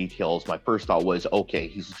all the details, my first thought was, okay,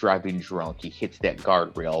 he's driving drunk, he hits that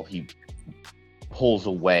guardrail, he pulls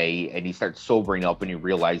away, and he starts sobering up, and he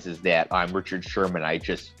realizes that I'm Richard Sherman, I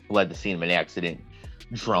just fled the scene of an accident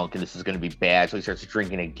drunk, and this is going to be bad. So he starts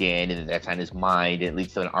drinking again, and that's on his mind, and it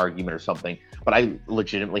leads to an argument or something. But I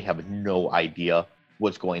legitimately have no idea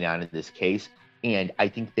what's going on in this case. And I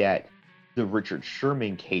think that the Richard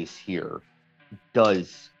Sherman case here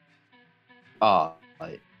does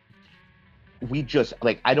we just,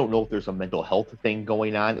 like, I don't know if there's a mental health thing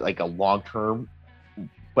going on, like a long term,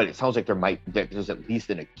 but it sounds like there's at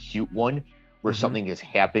least an acute one where something has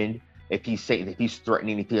happened. If he's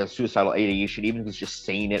threatening, if he has suicidal ideation, even if he's just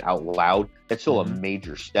saying it out loud, that's still a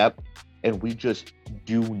major step. And we just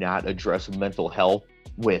do not address mental health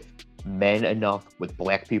with men enough, with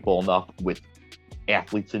Black people enough, with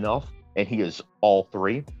athletes enough. And he is all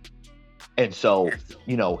three. And so,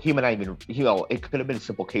 he might not even, it could have been a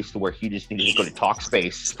simple case to where he just needed to go to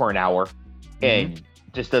Talkspace for an hour and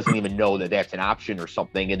just doesn't even know that that's an option or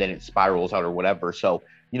something. And then it spirals out or whatever. So,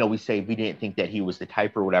 we say we didn't think that he was the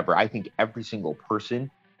type or whatever. I think every single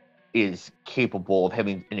person is capable of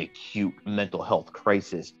having an acute mental health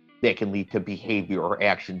crisis that can lead to behavior or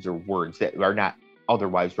actions or words that are not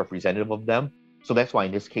otherwise representative of them. So that's why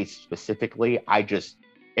in this case specifically, I just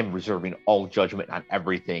am reserving all judgment on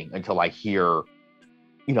everything until I hear,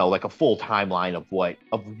 like a full timeline of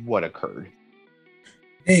what occurred.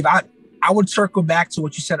 Dave, I would circle back to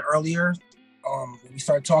what you said earlier when we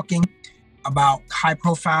started talking about high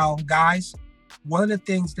profile guys. One of the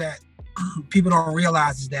things that people don't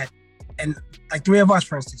realize is that, and like three of us,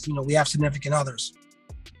 for instance, we have significant others.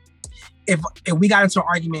 If we got into an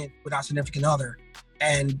argument with our significant other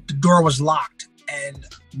and the door was locked and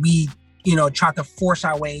we, tried to force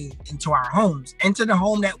our way into our homes, into the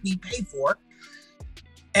home that we pay for,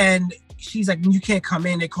 and she's like, you can't come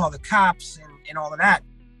in, they call the cops and all of that.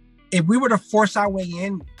 If we were to force our way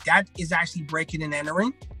in, that is actually breaking and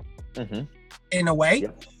entering in a way.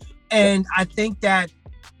 Yeah. And I think that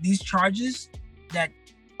these charges that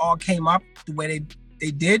all came up the way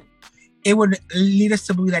they did, it would lead us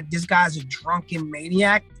to believe that this guy's a drunken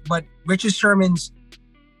maniac. But Richard Sherman's,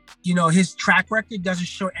 his track record doesn't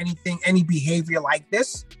show any behavior like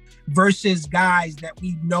this, versus guys that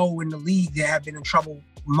we know in the league that have been in trouble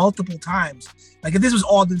multiple times. Like if this was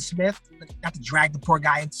Alden Smith, not to drag the poor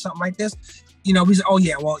guy into something like this, we say, oh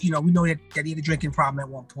yeah, well, we know that he had a drinking problem at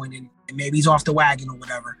one point and maybe he's off the wagon or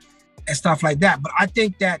whatever and stuff like that. But I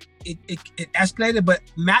think that it escalated. But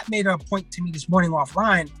Matt made a point to me this morning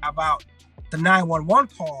offline about the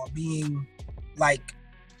 911 call being like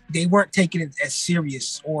they weren't taking it as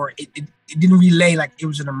serious, or it didn't relay like it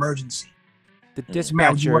was an emergency. The dispatcher,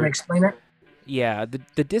 Matt, would you want to explain that? Yeah,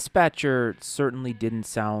 the dispatcher certainly didn't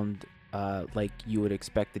sound like you would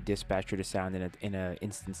expect the dispatcher to sound in a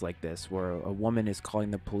instance like this, where a woman is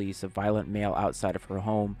calling the police, a violent male outside of her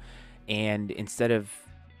home, and instead of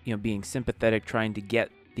being sympathetic, trying to get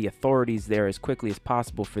the authorities there as quickly as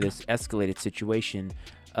possible for this escalated situation,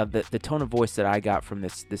 the tone of voice that I got from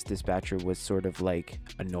this dispatcher was sort of like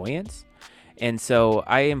annoyance. And so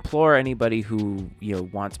I implore anybody who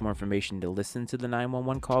wants more information to listen to the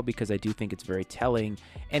 911 call, because I do think it's very telling,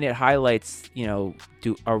 and it highlights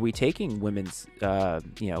are we taking women's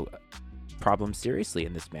problems seriously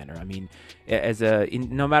in this manner? I mean,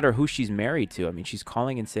 no matter who she's married to, I mean, she's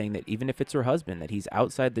calling and saying that even if it's her husband, that he's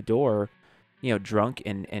outside the door, drunk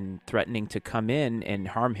and threatening to come in and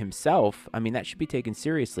harm himself. I mean, that should be taken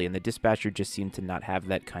seriously, and the dispatcher just seemed to not have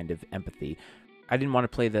that kind of empathy. I didn't want to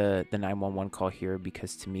play the 911 call here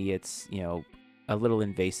because to me it's, a little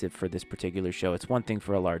invasive for this particular show. It's one thing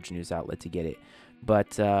for a large news outlet to get it,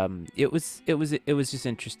 but it was just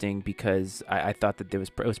interesting because I thought that it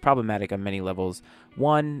was problematic on many levels.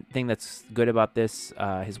 One thing that's good about this,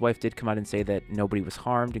 his wife did come out and say that nobody was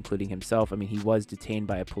harmed, including himself. I mean, he was detained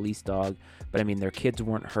by a police dog, but I mean, their kids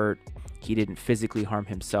weren't hurt. He didn't physically harm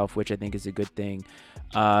himself, which I think is a good thing.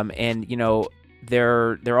 And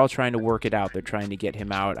they're all trying to work it out. They're trying to get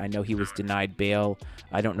him out. I know he was denied bail.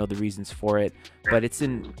 I don't know the reasons for it, but it's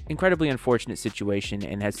an incredibly unfortunate situation.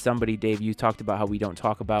 And as somebody, Dave, you talked about how we don't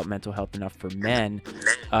talk about mental health enough for men.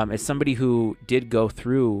 As somebody who did go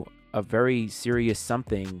through a very serious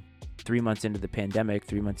something 3 months into the pandemic,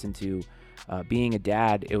 3 months into being a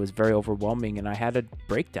dad, it was very overwhelming, and I had a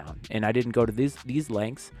breakdown. And I didn't go to these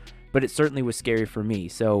lengths, but it certainly was scary for me.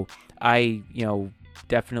 So I,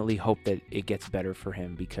 definitely hope that it gets better for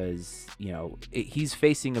him, because he's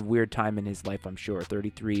facing a weird time in his life. I'm sure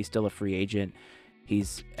 33, still a free agent.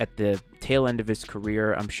 He's at the tail end of his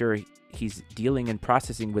career. I'm sure he's dealing and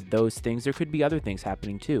processing with those things. There could be other things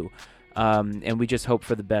happening too, and we just hope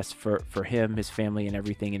for the best for him, his family, and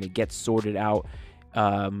everything, and it gets sorted out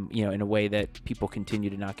in a way that people continue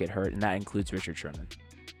to not get hurt, and that includes Richard Sherman.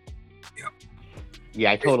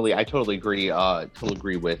 Yeah, I totally agree. Totally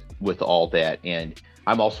agree with all that, and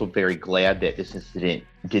I'm also very glad that this incident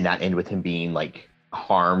did not end with him being like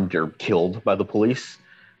harmed or killed by the police.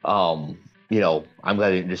 I'm glad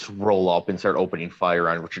they didn't just roll up and start opening fire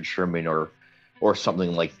on Richard Sherman or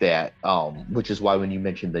something like that. Which is why when you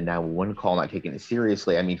mentioned the 911 call not taking it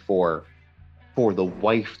seriously, I mean, for the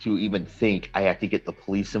wife to even think I have to get the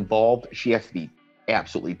police involved, she has to be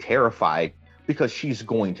absolutely terrified, because she's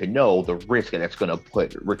going to know the risk that that's going to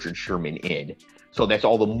put Richard Sherman in. So that's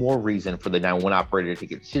all the more reason for the 911 operator to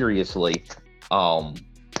take it seriously,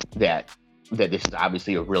 that this is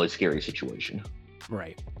obviously a really scary situation.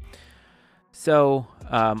 Right. So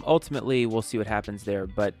ultimately, we'll see what happens there,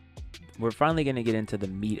 but we're finally going to get into the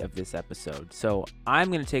meat of this episode. So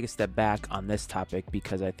I'm going to take a step back on this topic,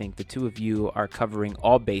 because I think the two of you are covering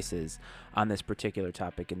all bases on this particular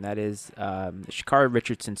topic, and that is Sha'Carri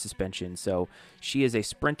Richardson suspension. So she is a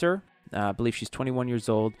sprinter I believe she's 21 years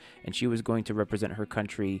old, and she was going to represent her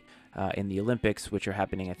country in the Olympics, which are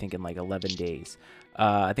happening, I think, in like 11 days.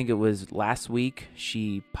 I think it was last week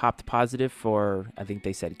she popped positive for, I think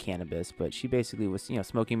they said cannabis, but she basically was,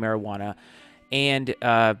 smoking marijuana. And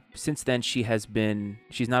since then, she's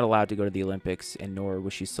not allowed to go to the Olympics, and nor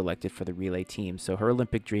was she selected for the relay team. So her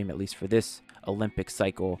Olympic dream, at least for this Olympic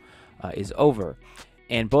cycle, is over.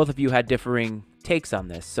 And both of you had differing takes on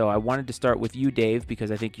this. So I wanted to start with you, Dave, because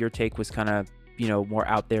I think your take was kind of, more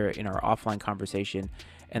out there in our offline conversation.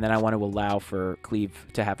 And then I want to allow for Cleve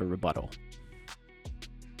to have a rebuttal.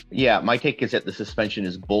 Yeah, my take is that the suspension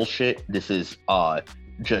is bullshit. This is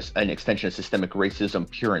just an extension of systemic racism,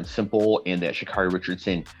 pure and simple, and that Sha'Carri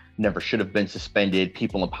Richardson never should have been suspended.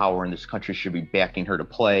 People in power in this country should be backing her to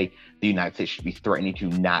play. The United States should be threatening to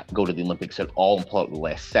not go to the Olympics at all and pull out at the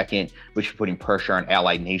last second. We should be putting pressure on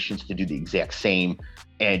allied nations to do the exact same,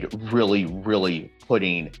 and really, really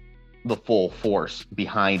putting the full force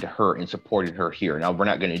behind her and supporting her here. Now, we're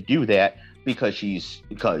not going to do that because she's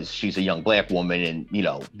a young Black woman, and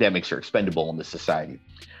that makes her expendable in this society.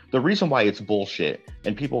 The reason why it's bullshit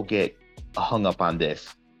and people get hung up on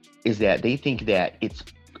this is that they think that it's,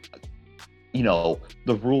 the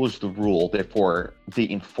rule is the rule, therefore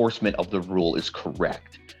the enforcement of the rule is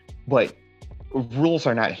correct. But rules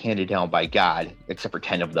are not handed down by God, except for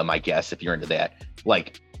 10 of them, I guess, if you're into that.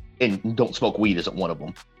 And don't smoke weed isn't one of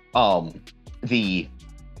them. The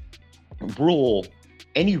rule,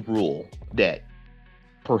 any rule that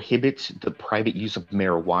prohibits the private use of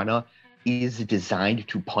marijuana is designed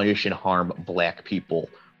to punish and harm Black people,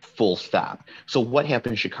 full stop. So what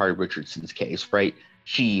happened in Sha'Carri Richardson's case, right?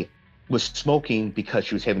 She was smoking because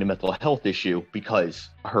she was having a mental health issue because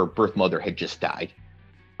her birth mother had just died.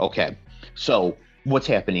 Okay, so what's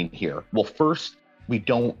happening here? Well, first, we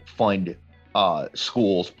don't fund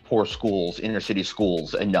schools, poor schools, inner city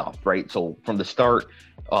schools enough, right? So from the start,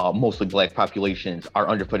 mostly Black populations are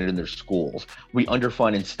underfunded in their schools. We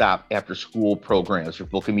underfund and stop after school programs where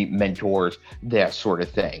people can meet mentors, that sort of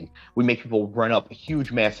thing. We make people run up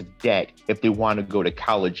huge, massive debt if they want to go to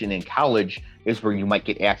college, and in college is where you might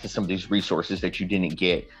get access to some of these resources that you didn't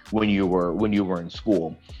get when you were in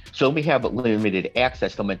school. So we have limited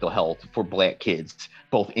access to mental health for Black kids,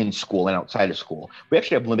 both in school and outside of school. We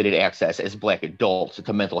actually have limited access as Black adults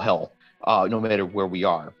to mental health, no matter where we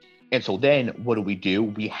are. And so then what do?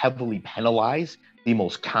 We heavily penalize the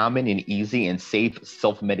most common and easy and safe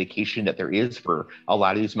self-medication that there is for a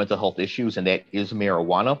lot of these mental health issues, and that is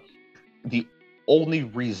marijuana. The only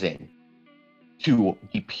reason to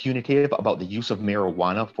be punitive about the use of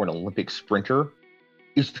marijuana for an Olympic sprinter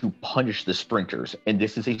is to punish the sprinters. And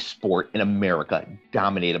this is a sport in America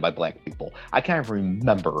dominated by Black people. I can't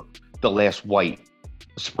remember the last white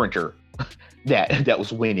sprinter that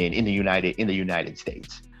was winning in the United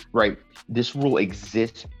States. Right? This rule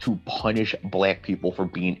exists to punish Black people for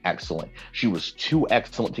being excellent. She was too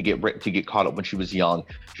excellent to get caught up when she was young.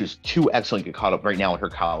 She was too excellent to get caught up right now in her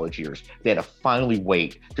college years. They had to finally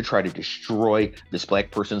wait to try to destroy this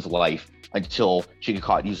Black person's life until she got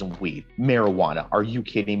caught using weed. Marijuana. Are you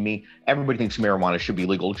kidding me? Everybody thinks marijuana should be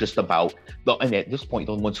legal just about, and at this point,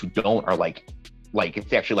 the ones who don't are like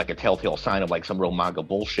it's actually like a telltale sign of like some real MAGA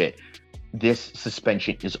bullshit. This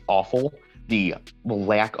suspension is awful. The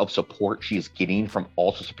lack of support she is getting from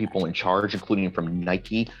all sorts of people in charge, including from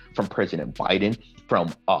Nike, from President Biden,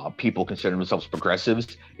 from people considering themselves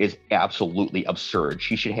progressives, is absolutely absurd.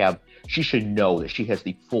 She should know that she has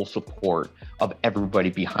the full support of everybody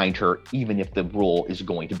behind her, even if the rule is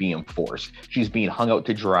going to be enforced. She's being hung out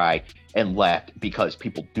to dry and left because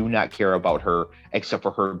people do not care about her except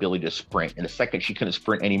for her ability to sprint. And the second she couldn't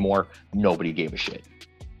sprint anymore, nobody gave a shit.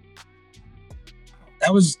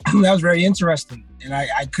 That was very interesting, and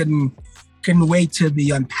I couldn't wait to the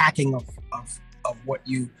unpacking of what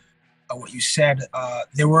you said.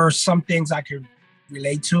 There were some things I could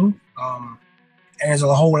relate to, and there's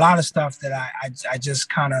a whole lot of stuff that I just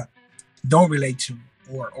kind of don't relate to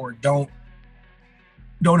or don't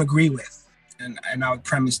agree with, and I would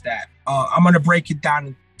premise that. I'm going to break it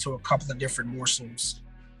down into a couple of different morsels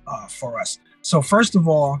for us. So first of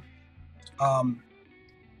all,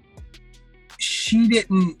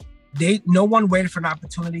 no one waited for an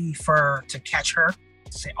opportunity to catch her,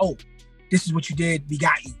 to say, oh, this is what you did, we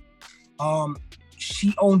got you.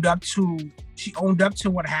 She owned up to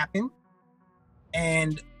what happened.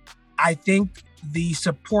 And I think the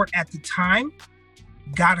support at the time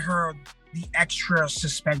got her the extra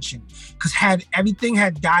suspension. Because had everything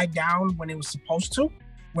had died down when it was supposed to,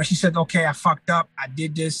 when she said, okay, I fucked up, I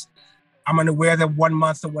did this, I'm gonna wear them 1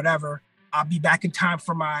 month or whatever, I'll be back in time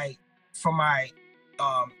for my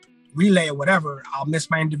relay or whatever, I'll miss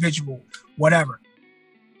my individual, whatever.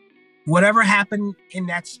 Whatever happened in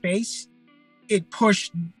that space, it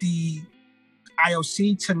pushed the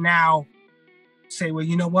IOC to now say, well,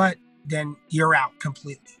 you know what? Then you're out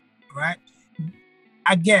completely, right?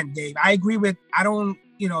 Again, Dave, I agree with, I don't,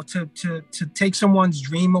 to take someone's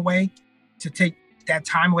dream away, to take that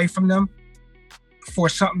time away from them for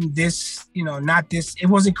something this, not this, it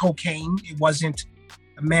wasn't cocaine, it wasn't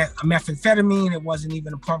a methamphetamine, it wasn't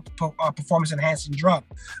even a performance enhancing drug,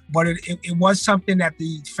 but it was something that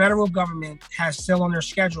the federal government has still on their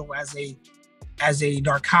schedule as a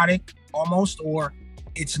narcotic almost, or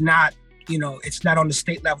it's not, it's not on the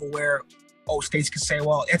state level where, states can say,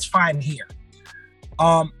 well, it's fine here.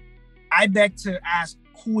 I beg to ask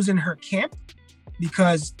who's in her camp,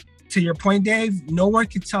 because to your point, Dave, no one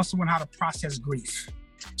can tell someone how to process grief.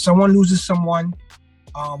 Someone loses someone,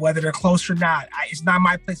 whether they're close or not. It's not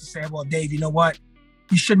my place to say, well, Dave, you know what?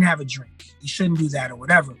 You shouldn't have a drink. You shouldn't do that or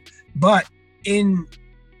whatever. But in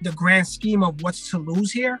the grand scheme of what's to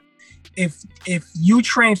lose here, if you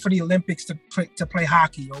train for the Olympics to play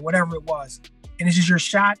hockey or whatever it was, and this is your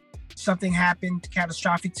shot, something happened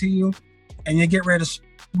catastrophic to you, and you get ready to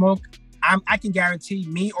smoke, I can guarantee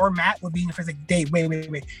me or Matt would be in the face like, Dave,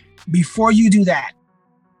 wait. Before you do that,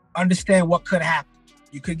 understand what could happen.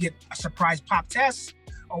 You could get a surprise pop test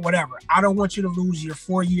or whatever. I don't want you to lose your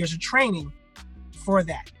 4 years of training for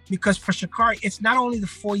that. Because for Sha'Carri, it's not only the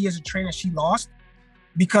 4 years of training she lost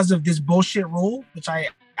because of this bullshit rule, which I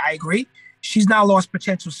agree. She's now lost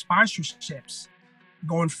potential sponsorships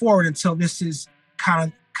going forward until this is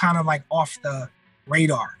kind of like off the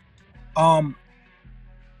radar.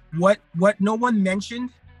 What no one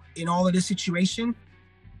mentioned in all of this situation,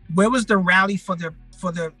 where was the rally for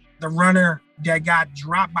the runner that got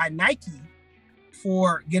dropped by Nike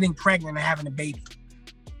for getting pregnant and having a baby?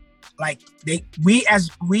 Like we as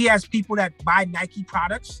people that buy Nike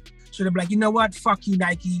products should have been like, you know what, fuck you,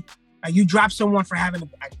 Nike. You drop someone for having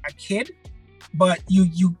a kid, but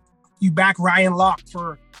you back Ryan Locke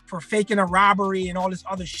for faking a robbery and all this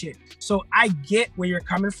other shit. So I get where you're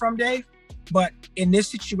coming from, Dave, but in this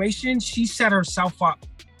situation, she set herself up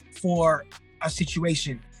for a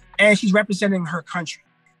situation, and she's representing her country.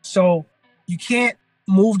 So you can't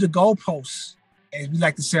move the goalposts, as we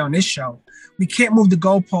like to say on this show. We can't move the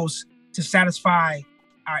goalposts to satisfy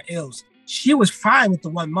our ills. She was fine with the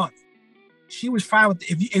 1 month. She was fine with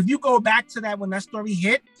if you go back to that when that story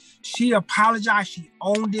hit, she apologized, she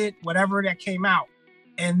owned it, whatever that came out.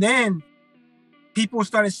 And then people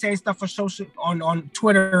started saying stuff for social on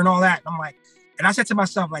Twitter and all that. I'm like, and I said to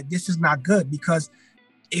myself, like, this is not good, because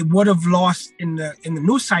it would have lost in the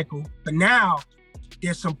news cycle. But now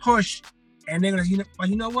there's some push, and they're gonna,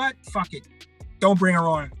 you know what? Fuck it. Don't bring her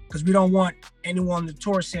on, because we don't want anyone on the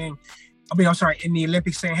tour saying, in the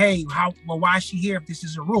Olympics saying, hey, why is she here if this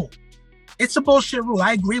is a rule? It's a bullshit rule.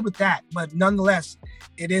 I agree with that. But nonetheless,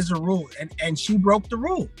 it is a rule. And she broke the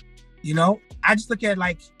rule. I just look at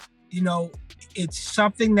it's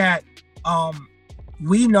something that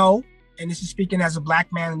we know, and this is speaking as a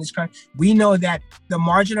Black man in this country, we know that the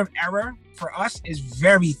margin of error for us is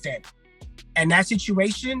very thin. And that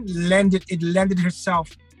situation lended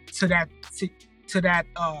itself to that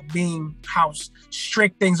being how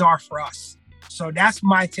strict things are for us. So that's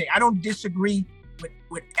my take. I don't disagree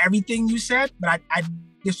with everything you said, but I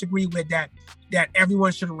disagree with that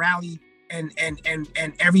everyone should rally and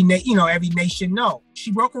every nation. No,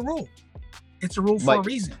 she broke a rule. It's a rule for a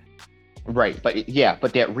reason. Right, but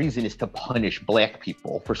that reason is to punish Black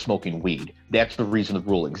people for smoking weed. That's the reason the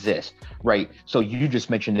rule exists, right? So you just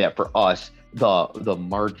mentioned that for us, the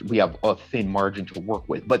margin, we have a thin margin to work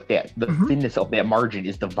with, but the thinness of that margin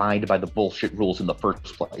is defined by the bullshit rules in the first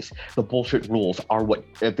place. The bullshit rules are what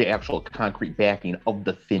the actual concrete backing of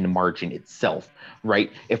the thin margin itself,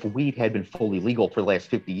 right? If weed had been fully legal for the last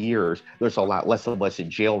 50 years, there's a lot less of us in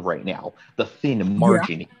jail right now. The thin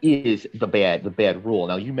margin is the bad rule.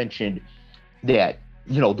 Now, you mentioned that,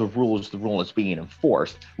 the rule is the rule that's being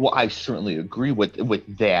enforced. Well, I certainly agree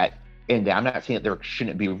with that. And I'm not saying that there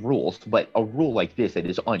shouldn't be rules, but a rule like this that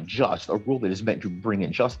is unjust, a rule that is meant to bring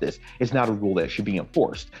injustice, is not a rule that should be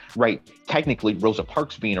enforced, right? Technically, Rosa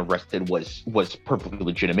Parks being arrested was perfectly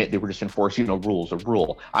legitimate. They were just enforcing a rule as a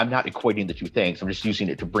rule. I'm not equating the two things. I'm just using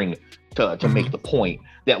it to make the point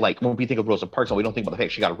that, like, when we think of Rosa Parks, we don't think about the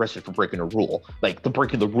fact she got arrested for breaking a rule. Like, the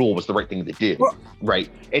breaking the rule was the right thing to do, right?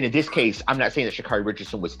 And in this case, I'm not saying that Sha'Carri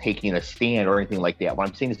Richardson was taking a stand or anything like that. What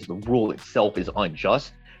I'm saying is the rule itself is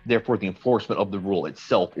unjust. Therefore, the enforcement of the rule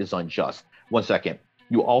itself is unjust. 1 second.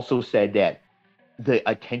 You also said that the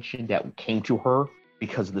attention that came to her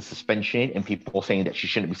because of the suspension and people saying that she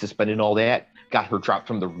shouldn't be suspended and all that, got her dropped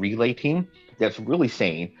from the relay team. That's really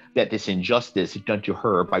saying that this injustice done to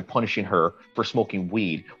her by punishing her for smoking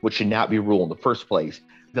weed, which should not be a rule in the first place.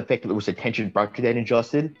 The fact that there was attention brought to that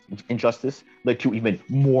injustice led to even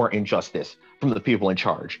more injustice from the people in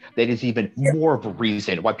charge. That is even more of a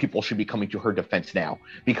reason why people should be coming to her defense now,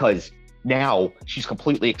 because now she's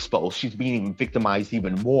completely exposed. She's being victimized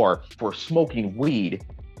even more for smoking weed,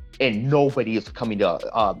 and nobody is coming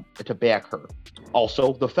to back her.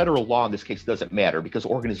 Also, the federal law in this case doesn't matter because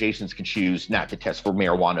organizations can choose not to test for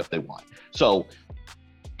marijuana if they want. So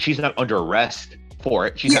she's not under arrest for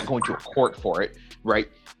it. She's not going to a court for it, right?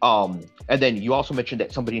 And then you also mentioned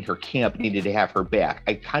that somebody in her camp needed to have her back.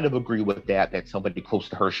 I kind of agree with that somebody close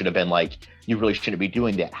to her should have been like, you really shouldn't be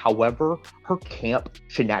doing that. However, her camp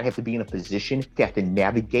should not have to be in a position to have to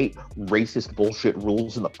navigate racist bullshit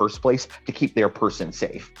rules in the first place to keep their person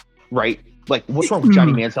safe, right? Like, what's wrong with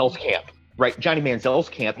Johnny Manziel's camp? Right, Johnny Manziel's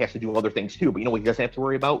camp has to do other things too, but you know what he doesn't have to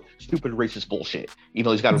worry about? Stupid racist bullshit. Even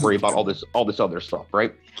though he's got to worry about all this other stuff,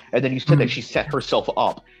 right? And then you said that she set herself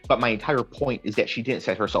up, but my entire point is that she didn't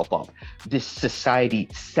set herself up. This society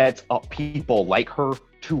sets up people like her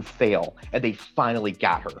to fail, and they finally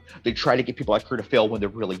got her. They try to get people like her to fail when they're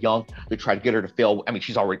really young. They try to get her to fail. I mean,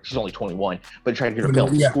 she's only 21, but they try to get her to fail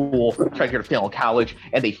in school, try to get her to fail in college,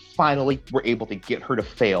 and they finally were able to get her to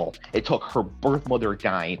fail. It took her birth mother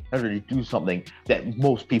dying in order to do something that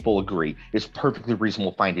most people agree is perfectly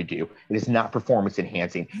reasonable fine to do. It is not performance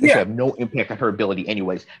enhancing. It should have no impact on her ability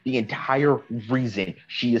anyways. The entire reason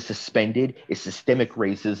she is suspended is systemic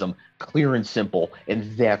racism, clear and simple,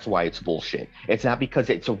 and that's why it's bullshit. It's not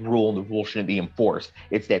because it's a rule and the rule shouldn't be enforced.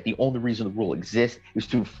 It's that the only reason the rule exists is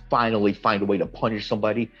to finally find a way to punish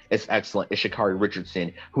somebody as excellent as Sha'Carri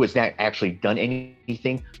Richardson, who has not actually done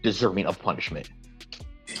anything deserving of punishment.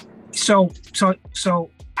 So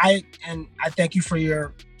I thank you for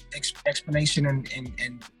your explanation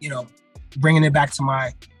and you know, bringing it back to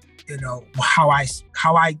my, you know, how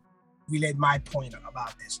I relayed my point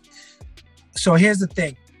about this. So here's the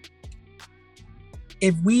thing.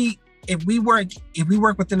 If we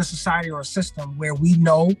work within a society or a system where we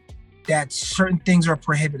know that certain things are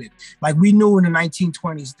prohibited, like we knew in the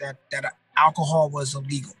 1920s that alcohol was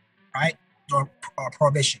illegal, right, or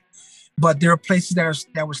prohibition, but there are places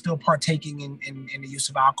that were still partaking in the use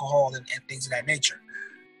of alcohol and things of that nature.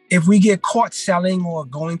 If we get caught selling or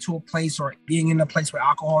going to a place or being in a place where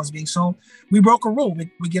alcohol is being sold, we broke a rule.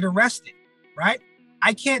 We get arrested, right?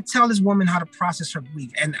 I can't tell this woman how to process her grief.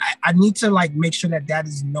 And I need to like make sure that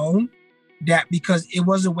is known, that because it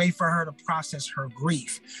was a way for her to process her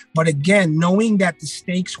grief. But again, knowing that the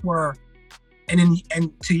stakes were, and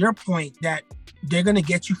to your point, that they're going to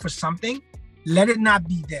get you for something, let it not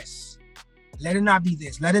be this. Let it not be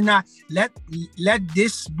this. Let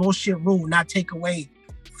this bullshit rule not take away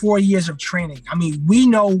 4 years of training. I mean, we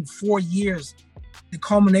know 4 years, the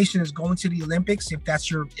culmination is going to the Olympics. If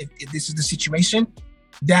this is the situation,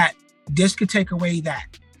 that this could take away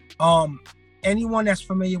that. Anyone that's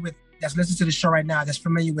listening to the show right now, that's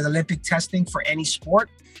familiar with Olympic testing for any sport,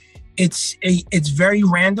 it's very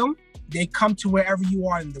random. They come to wherever you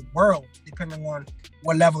are in the world, depending on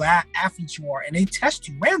what level athlete you are, and they test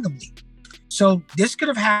you randomly. So this could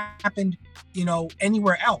have happened, you know,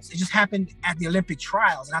 anywhere else. It just happened at the Olympic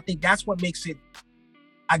trials, and I think that's what makes it,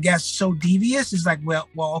 I guess, so devious. Is like,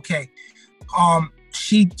 well, okay.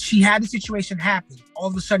 She had the situation happen. All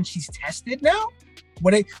of a sudden, she's tested now.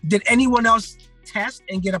 Did anyone else test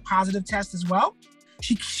and get a positive test as well?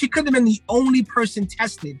 She could have been the only person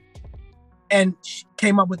tested, and she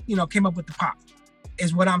came up with the pop.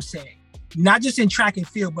 Is what I'm saying. Not just in track and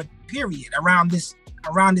field, but period around this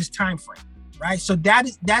time frame, right? So that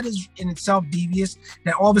is in itself devious.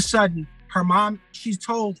 That all of a sudden her mom, she's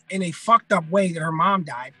told in a fucked up way that her mom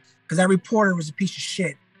died because that reporter was a piece of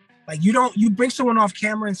shit. Like you bring someone off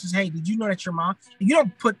camera and says, hey, did you know that your mom? You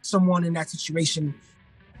don't put someone in that situation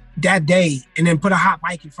that day and then put a hot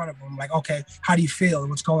mic in front of them. Like, okay, how do you feel?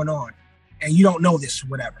 What's going on? And you don't know this or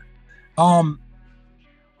whatever.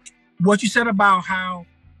 What you said about how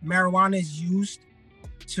marijuana is used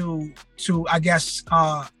to I guess,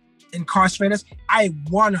 incarcerate us, I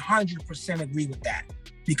 100% agree with that.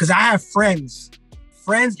 Because I have friends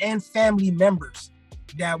and family members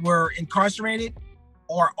that were incarcerated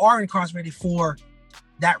or are incarcerated for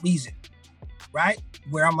that reason, right?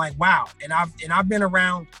 Where I'm like, wow. And I've been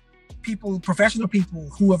around people, professional people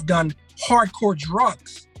who have done hardcore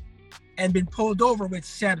drugs and been pulled over with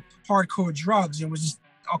said hardcore drugs and was just,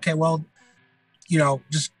 okay, well, you know,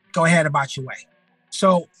 just go ahead about your way.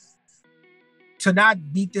 So to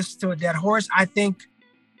not beat this to a dead horse, I think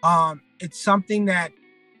it's something that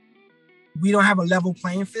we don't have a level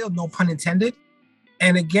playing field, no pun intended.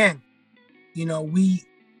 And again, you know, we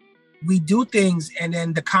do things and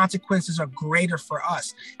then the consequences are greater for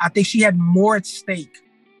us. I think she had more at stake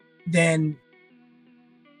than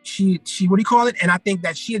she what do you call it? And I think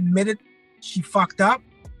that she admitted she fucked up.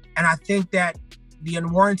 And I think that the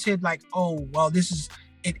unwarranted, like, oh, well,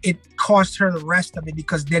 it cost her the rest of it,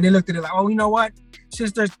 because then they looked at it like, oh, you know what?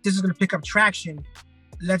 Since this is going to pick up traction,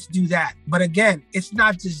 let's do that. But again, it's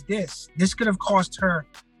not just this. This could have cost her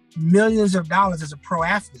millions of dollars as a pro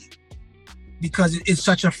athlete because it's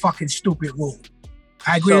such a fucking stupid rule.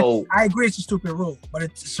 I agree it's a stupid rule, but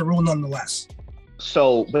it's a rule nonetheless.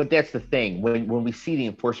 So, but that's the thing. When we see the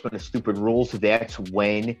enforcement of stupid rules, that's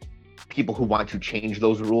when people who want to change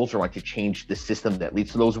those rules or want to change the system that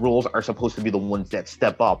leads to those rules are supposed to be the ones that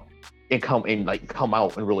step up and come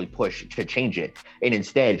out and really push to change it. And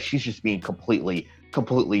instead, she's just being completely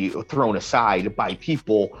thrown aside by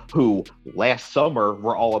people who last summer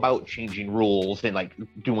were all about changing rules and like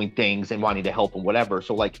doing things and wanting to help and whatever.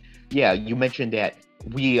 So like, yeah, you mentioned that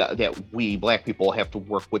we Black people have to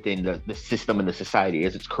work within the system and the society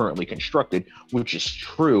as it's currently constructed, which is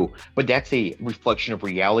true, but that's a reflection of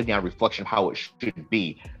reality, not a reflection of how it should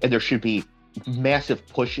be. And there should be massive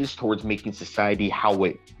pushes towards making society how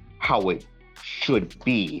it should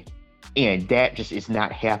be. And that just is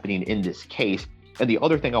not happening in this case. And the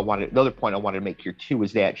other point I wanted to make here too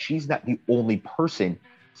is that she's not the only person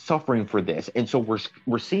suffering for this. And so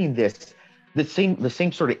we're seeing this, the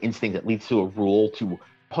same sort of instinct that leads to a rule to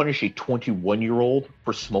punish a 21-year-old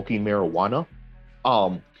for smoking marijuana.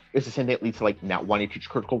 It's the same that leads to like not wanting to teach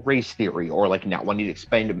critical race theory or like not wanting to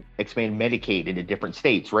expand Medicaid into different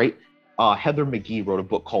states, right? Heather McGhee wrote a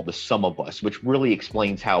book called The Sum of Us, which really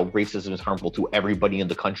explains how racism is harmful to everybody in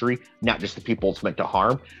the country, not just the people it's meant to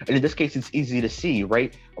harm. And in this case, it's easy to see,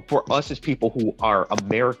 right? For us as people who are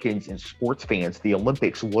Americans and sports fans, the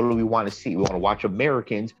Olympics, what do we want to see? We want to watch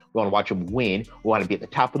Americans. We want to watch them win. We want to be at the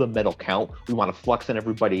top of the medal count. We want to flex on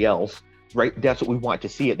everybody else, right? That's what we want to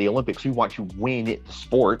see at the Olympics. We want to win at the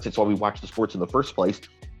sports. That's why we watch the sports in the first place.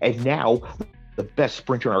 And now the best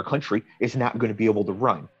sprinter in our country is not going to be able to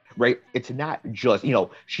run. Right? It's not just,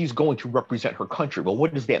 she's going to represent her country. But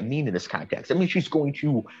what does that mean in this context? I mean, she's going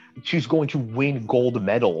to win gold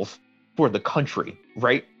medals for the country,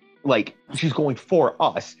 right? Like she's going for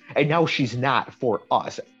us, and now she's not for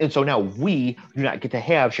us. And so now we do not get to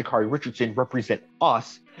have Sha'Carri Richardson represent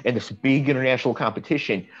us in this big international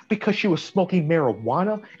competition because she was smoking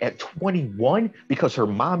marijuana at 21 because her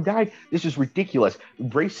mom died. This is ridiculous.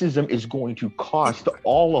 Racism is going to cost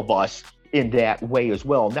all of us in that way as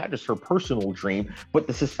well, not just her personal dream, but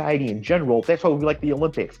the society in general. That's why we like the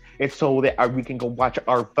Olympics. It's so that we can go watch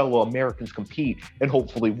our fellow Americans compete and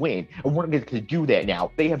hopefully win. And we're not going to do that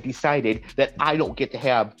now. They have decided that I don't get to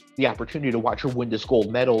have the opportunity to watch her win this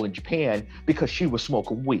gold medal in Japan because she was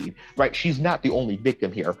smoking weed, right? She's not the only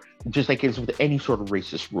victim here, just like it is with any sort of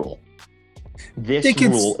racist rule. This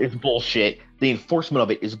rule is bullshit. The enforcement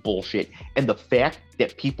of it is bullshit. And the fact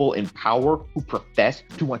that people in power who profess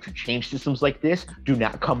to want to change systems like this do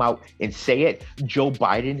not come out and say it. Joe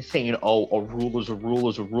Biden saying, oh, a rule is a rule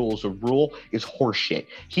is a rule is a rule is horseshit.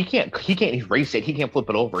 He can't erase it. He can't flip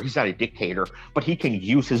it over. He's not a dictator, but he can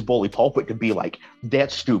use his bully pulpit to be like,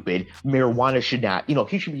 that's stupid. Marijuana should not,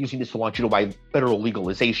 he should be using this to launch by federal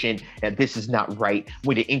legalization. And this is not right.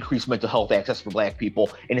 Way to increase mental health access for Black people.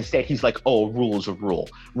 And instead he's like, oh, a rule is a rule,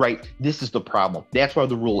 right? This is the problem. That's why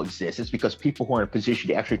the rule exists. It's because people who are in a position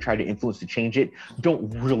to actually try to influence to change it don't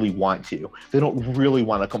really want to. They don't really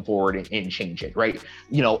want to come forward and change it, right?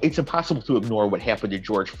 It's impossible to ignore what happened to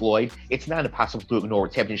George Floyd. It's not impossible to ignore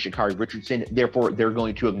what's happening to Sha'Carri Richardson. Therefore, they're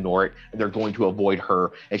going to ignore it. And they're going to avoid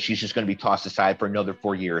her, and she's just going to be tossed aside for another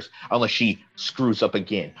 4 years unless she screws up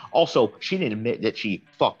again. Also, she didn't admit that she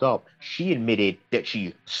fucked up. She admitted that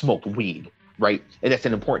she smoked weed, right? And that's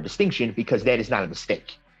an important distinction because that is not a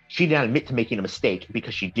mistake. She did not admit to making a mistake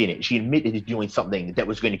because she didn't. She admitted to doing something that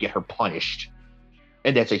was going to get her punished.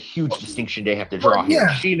 And that's a huge distinction they have to draw here.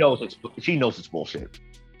 She knows it's bullshit.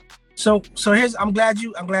 So here's I'm glad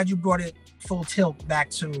you brought it full tilt back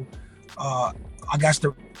to I guess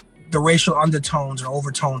the racial undertones or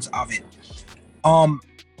overtones of it.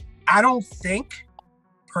 I don't think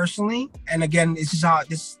personally, and again,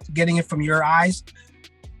 this getting it from your eyes,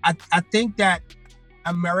 I think that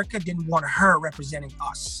America didn't want her representing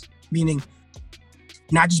us, meaning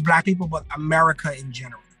not just Black people, but America in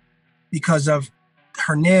general, because of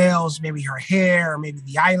her nails, maybe her hair, maybe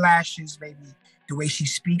the eyelashes, maybe the way she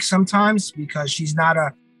speaks sometimes, because she's not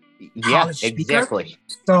a college speaker. Exactly.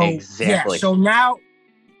 So, exactly. So now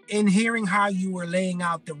in hearing how you were laying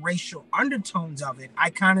out the racial undertones of it,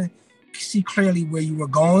 I kind of see clearly where you were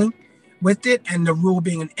going with it, and the rule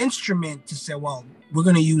being an instrument to say, well, we're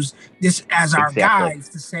going to use this as our guides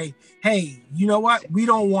to say, hey, you know what? We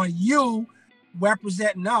don't want you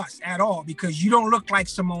representing us at all because you don't look like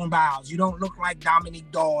Simone Biles. You don't look like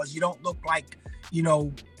Dominique Dawes. You don't look like,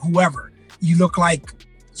 whoever. You look like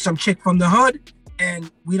some chick from the hood,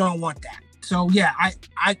 and we don't want that. So yeah,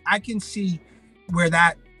 I can see where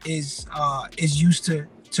that is used to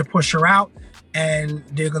push her out, and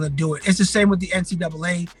they're gonna do it. It's the same with the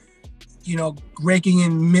NCAA, raking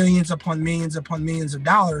in millions upon millions upon millions of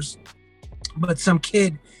dollars, but some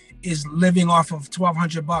kid is living off of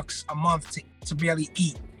 $1,200 a month to barely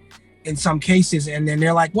eat in some cases, and then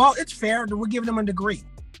they're like, well, it's fair, we're giving them a degree.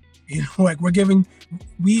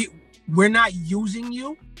 We're not using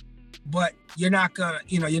you, but you're not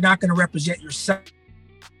gonna represent yourself.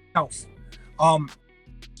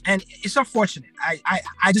 And it's unfortunate.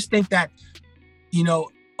 I just think that,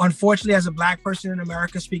 unfortunately, as a Black person in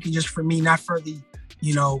America, speaking just for me, not for the,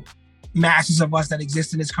 masses of us that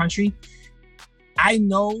exist in this country, I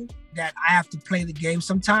know that I have to play the game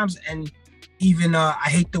sometimes. And even, I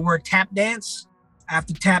hate the word tap dance. I have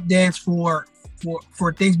to tap dance for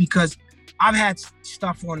things because I've had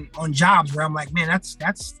stuff on jobs where I'm like, man,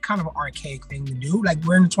 that's kind of an archaic thing to do. Like,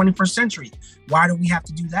 we're in the 21st century. Why do we have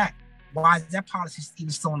to do that? Why is that policy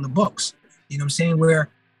even still in the books? You know what I'm saying? Where,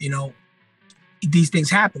 these things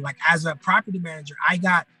happen. Like, as a property manager, I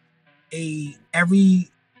got every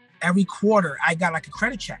quarter, I got like a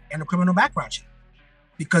credit check and a criminal background check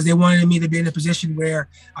because they wanted me to be in a position where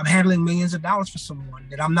I'm handling millions of dollars for someone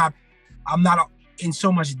that I'm not in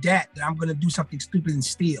so much debt that I'm going to do something stupid and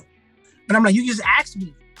steal. But I'm like, you just asked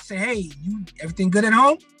me, say, hey, everything good at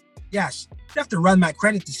home? Yes. You have to run my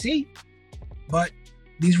credit to see, but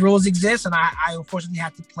these rules exist, and I unfortunately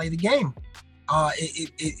have to play the game.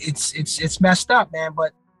 It's messed up, man.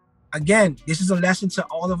 But again, this is a lesson to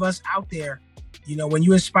all of us out there. When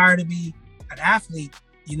you aspire to be an athlete,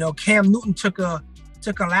 Cam Newton took a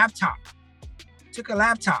laptop,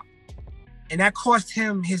 and that cost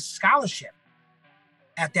him his scholarship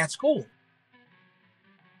at that school.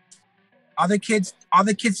 Other kids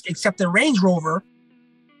accept a Range Rover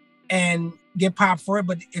and get popped for it,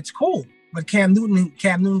 but it's cool. But Cam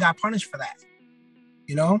Newton got punished for that.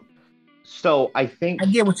 So I think I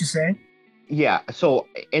get what you're saying. Yeah. So,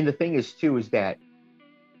 and the thing is too, is that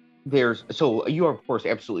you are of course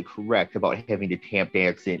absolutely correct about having to tap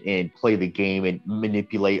dance and play the game and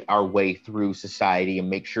manipulate our way through society and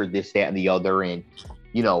make sure this, that, and the other, and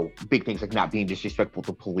big things like not being disrespectful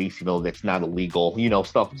to police, that's not illegal,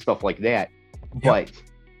 stuff like that. Yep. But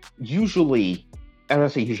usually, I don't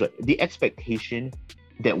say usually, the expectation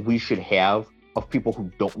that we should have of people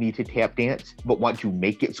who don't need to tap dance but want to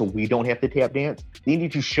make it so we don't have to tap dance, they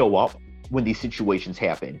need to show up when these situations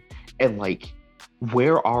happen. And like,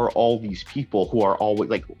 where are all these people who are always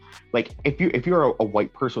like if you're a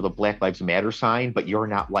white person with a Black Lives Matter sign, but you're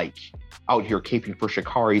not like out here caping for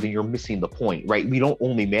Sha'Carri, then you're missing the point, right? We don't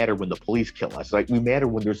only matter when the police kill us. Like, we matter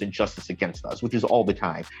when there's injustice against us, which is all the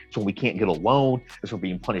time. So when we can't get a loan, it's when we're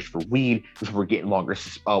being punished for weed, it's when we're getting longer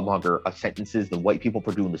sentences than white people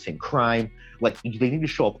for doing the same crime. Like, they need to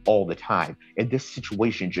show up all the time. And this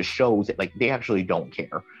situation just shows that like they actually don't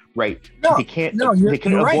care, right? They can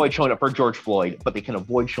avoid right. Showing up for George Floyd, but they can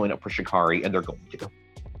avoid showing up for Sha'Carri, and they're going to.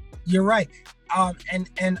 You're right.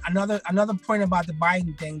 And another point about the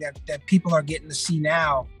Biden thing that people are getting to see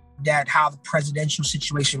now, that how the presidential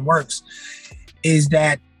situation works, is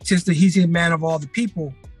that since he's a man of all the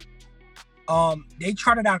people, they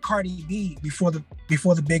charted out Cardi B before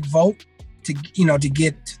the big vote to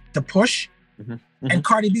get the push. Mm-hmm. Mm-hmm. And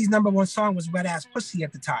Cardi B's #1 song was Wet Ass Pussy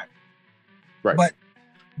at the time. Right. But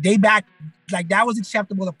they back, like, that was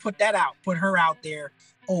acceptable to put her out there.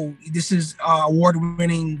 Oh, this is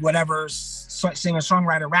award-winning, whatever, singer,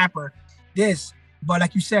 songwriter, rapper, this. But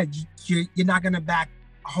like you said, you're not going to back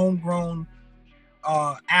a homegrown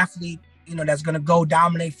athlete, that's going to go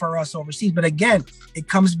dominate for us overseas. But again, it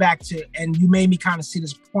comes back to, and you made me kind of see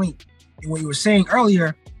this point in what you were saying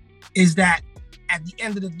earlier, is that at the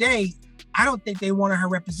end of the day, I don't think they wanted her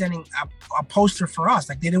representing a poster for us.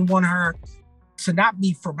 Like, they didn't want her to not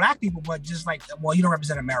be for Black people, but just like, well, you don't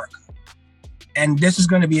represent America. And this is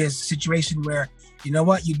going to be a situation where, you know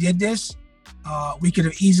what, you did this. We could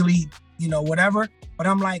have easily, whatever. But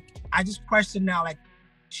I'm like, I just question now, like,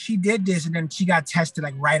 she did this and then she got tested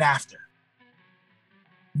like right after.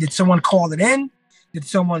 Did someone call it in? Did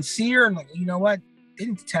someone see her? And like, you know what? They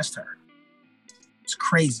didn't test her. It's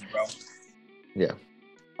crazy, bro. Yeah.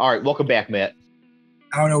 All right. Welcome back, Matt.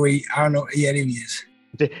 I don't know. Yeah, there he is.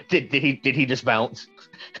 Did he just bounce?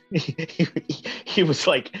 He was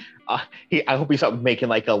like, I hope he's up making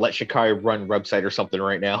like a Let Shikari Run website or something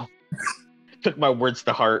right now. Took my words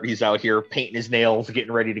to heart. He's out here painting his nails,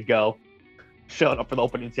 getting ready to go, showing up for the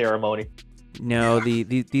opening ceremony. No,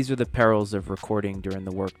 these are the perils of recording during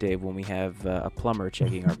the workday when we have a plumber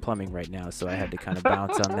checking our plumbing right now. So I had to kind of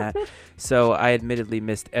bounce on that. So I admittedly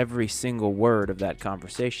missed every single word of that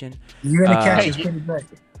conversation. You're gonna catch it pretty good.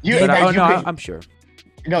 I'm sure.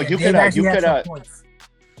 No, you could.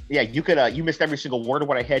 Yeah, you could. You missed every single word of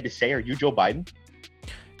what I had to say. Are you Joe Biden?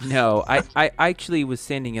 No, I actually was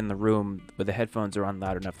standing in the room, but the headphones are on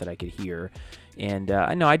loud enough that I could hear. And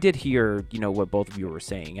I know I did hear, what both of you were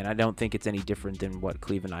saying, and I don't think it's any different than what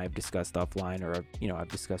Cleve and I have discussed offline, or I've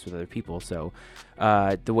discussed with other people. So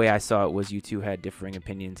the way I saw it was you two had differing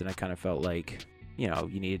opinions, and I kind of felt like you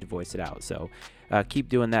needed to voice it out. So keep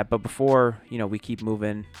doing that. But before we keep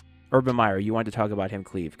moving, Urban Meyer, you wanted to talk about him,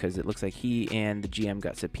 Cleve, because it looks like he and the GM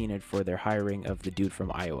got subpoenaed for their hiring of the dude from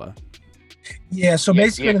Iowa. Yeah. So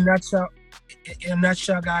basically, in a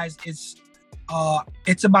nutshell, guys, it's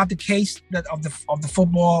about the case of the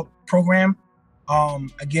football program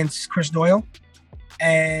against Chris Doyle,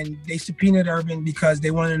 and they subpoenaed Urban because they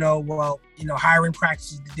wanted to know, hiring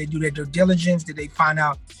practices. Did they do their due diligence? Did they find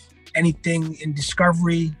out anything in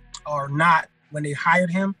discovery or not when they hired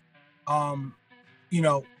him?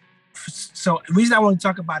 So the reason I want to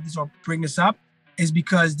talk about this or bring this up is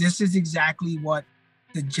because this is exactly what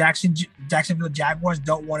the Jacksonville Jaguars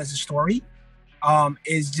don't want as a story.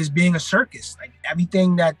 Is just being a circus. Like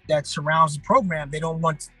everything that surrounds the program, they don't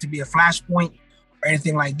want to be a flashpoint or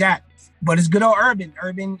anything like that. But it's good old Urban.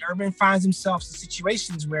 Urban finds himself in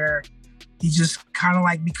situations where he just kind of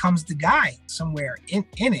like becomes the guy somewhere in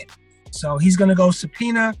it. So he's gonna go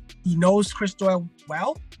subpoena. He knows Chris Doyle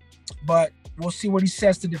well, but we'll see what he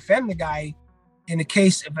says to defend the guy in the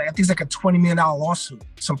case of, I think it's like a $20 million lawsuit.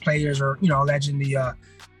 Some players are, alleging the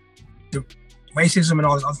racism and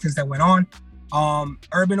all the other things that went on.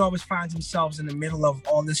 Urban always finds himself in the middle of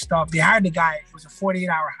all this stuff. They hired the guy. It was a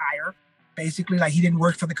 48-hour hire. Basically, like he didn't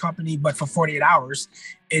work for the company, but for 48 hours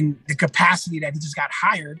in the capacity that he just got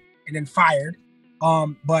hired and then fired.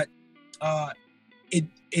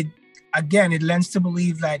 It lends to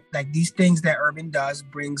believe that like these things that Urban does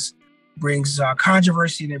brings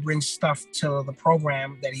controversy, and it brings stuff to the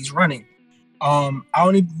program that he's running. I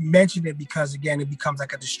only mentioned it because, again, it becomes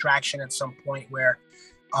like a distraction at some point where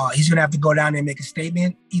he's going to have to go down there and make a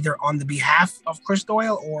statement either on the behalf of Chris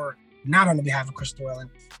Doyle or not on the behalf of Chris Doyle. And,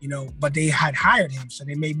 but they had hired him. So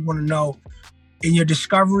they maybe want to know in your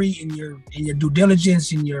discovery, in your due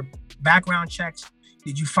diligence, in your background checks,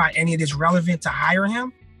 did you find any of this relevant to hire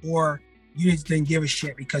him, or you just didn't give a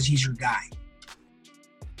shit because he's your guy?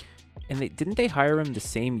 And didn't they hire him the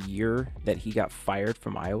same year that he got fired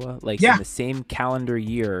from Iowa? Like in the same calendar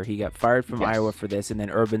year, he got fired from Iowa for this. And then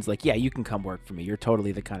Urban's like, yeah, you can come work for me. You're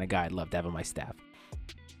totally the kind of guy I'd love to have on my staff.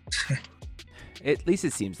 At least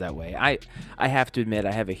it seems that way. I have to admit,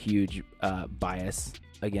 I have a huge bias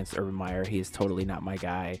against Urban Meyer. He is totally not my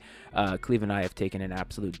guy. Cleve and I have taken an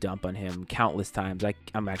absolute dump on him countless times.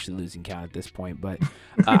 I'm actually losing count at this point. But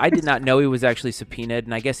I did not know he was actually subpoenaed.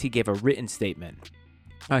 And I guess he gave a written statement.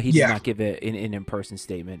 He did not give an in-person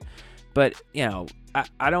statement. But,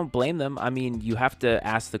 I don't blame them. I mean, you have to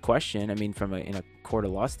ask the question. I mean, in a court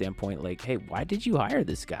of law standpoint, like, hey, why did you hire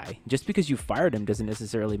this guy? Just because you fired him doesn't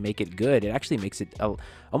necessarily make it good. It actually makes it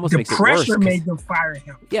almost makes it worse. The pressure made them fire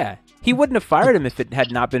him. Yeah. He wouldn't have fired him if it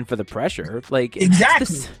had not been for the pressure. Like,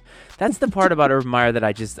 exactly. That's the part about Urban Meyer that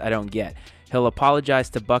I don't get. He'll apologize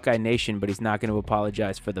to Buckeye Nation, but he's not going to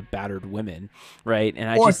apologize for the battered women, right?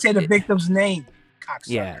 And say the victim's name.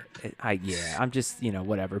 Yeah, I'm just,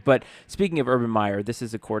 whatever. But speaking of Urban Meyer, this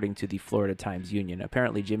is according to the Florida Times Union.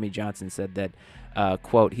 Apparently, Jimmy Johnson said that,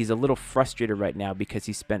 quote, he's a little frustrated right now because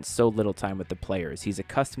he spent so little time with the players. He's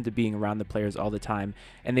accustomed to being around the players all the time,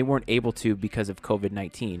 and they weren't able to because of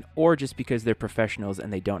COVID-19, or just because they're professionals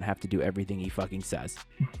and they don't have to do everything he fucking says.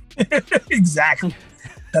 Exactly.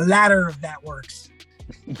 The latter of that works.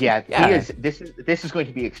 Yeah. This is going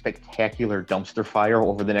to be a spectacular dumpster fire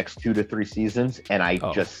over the next 2 to 3 seasons, and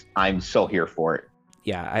I'm so here for it.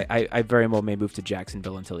 Yeah, I very well may move to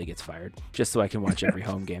Jacksonville until he gets fired, just so I can watch every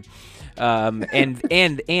home game. And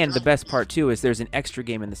the best part too is there's an extra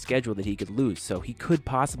game in the schedule that he could lose, so he could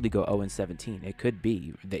possibly go 0-17. It could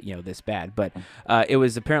be that this bad, but it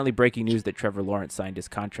was apparently breaking news that Trevor Lawrence signed his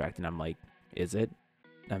contract, and I'm like, is it?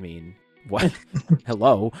 I mean, what?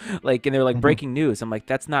 Hello? Like, and they're like, breaking news. I'm like,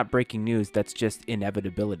 that's not breaking news. That's just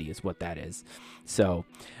inevitability is what that is. So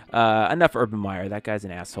enough Urban Meyer. That guy's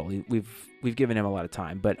an asshole. We've given him a lot of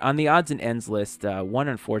time. But on the odds and ends list, one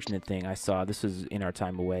unfortunate thing I saw, this was in our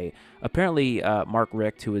time away. Apparently, Mark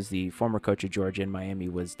Richt, who was the former coach of Georgia and Miami,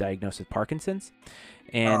 was diagnosed with Parkinson's.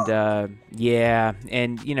 And yeah,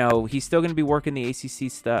 and you know, he's still going to be working the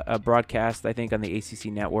ACC broadcast, I think, on the ACC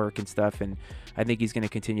network and stuff. And I think he's going to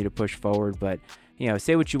continue to push forward. But you know,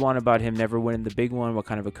 say what you want about him never winning the big one, what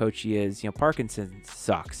kind of a coach he is. You know, Parkinson's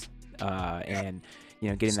sucks. And you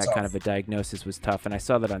know, getting that kind of a diagnosis was tough. And I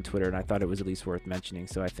saw that on Twitter, and I thought it was at least worth mentioning.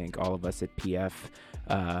 So I think all of us at PF,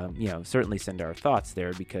 you know, certainly send our thoughts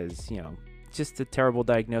there because, you know, just a terrible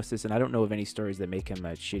diagnosis. And I don't know of any stories that make him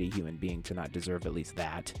a shitty human being to not deserve at least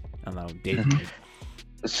that. I don't know, Dave.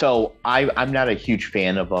 So I'm not a huge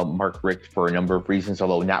fan of Mark Richt for a number of reasons,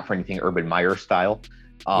 although not for anything Urban Meyer style.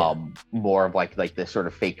 More of like the sort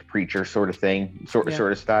of fake preacher sort of thing, sort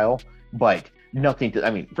of style. But nothing to, I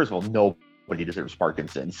mean, first of all, nobody deserves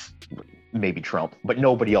Parkinson's, maybe Trump, but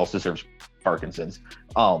nobody else deserves Parkinson's.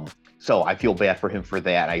 So I feel bad for him for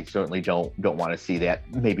that. I certainly don't want to see that.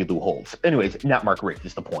 Maybe Lou Holtz. Anyways, not Mark Richt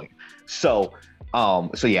is the point. So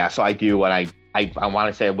yeah, so I do, and I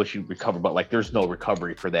want to say I wish you'd recover, but like there's no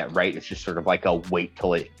recovery for that, right? It's just sort of like a wait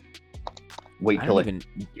till it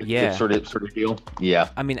sort of deal. Yeah.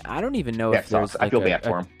 I mean, I don't even know if there's I feel bad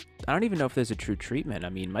for him. I don't even know if there's a true treatment. I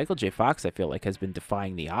mean, Michael J. Fox, I feel like, has been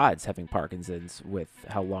defying the odds having Parkinson's with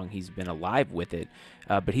how long he's been alive with it.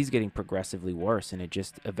 But he's getting progressively worse, and it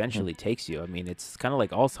just eventually takes you. I mean, it's kind of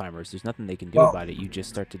like Alzheimer's. There's nothing they can do about it. You just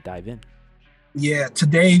start to dive in. Yeah,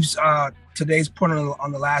 today's point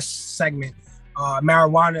on the last segment,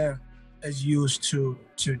 marijuana is used to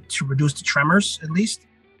reduce the tremors, at least,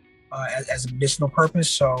 as a medicinal purpose.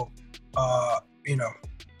 So, you know,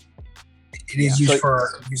 it is used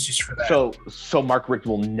for that. So Mark Richt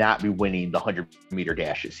will not be winning the 100-meter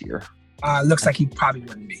dash this year. Looks like he probably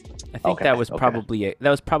wouldn't be. I think that was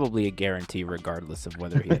probably a guarantee, regardless of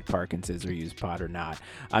whether he had Parkinson's or used pot or not.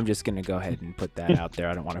 I'm just gonna go ahead and put that out there.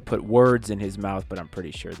 I don't want to put words in his mouth, but I'm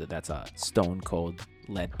pretty sure that that's a stone cold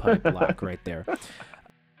lead pipe lock right there.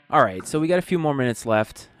 All right, so we got a few more minutes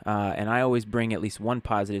left, and I always bring at least one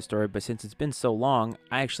positive story, but since it's been so long,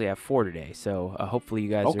 I actually have 4 today. So hopefully you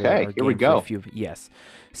guys are here we go. Yes.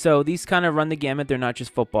 So these kind of run the gamut. They're not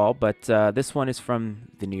just football, but this one is from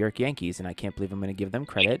the New York Yankees, and I can't believe I'm going to give them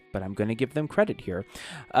credit, but I'm going to give them credit here.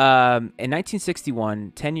 In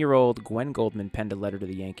 1961, 10-year-old Gwen Goldman penned a letter to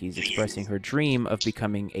the Yankees expressing her dream of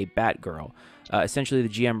becoming a Batgirl. Essentially, the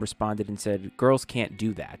GM responded and said, "Girls can't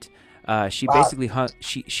do that." She basically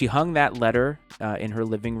hung that letter in her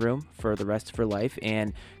living room for the rest of her life.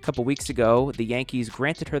 And a couple weeks ago, the Yankees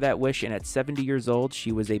granted her that wish. And at 70 years old,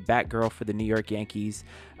 she was a Batgirl for the New York Yankees.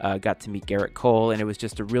 Got to meet Garrett Cole, and it was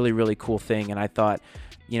just a really, really cool thing. And I thought,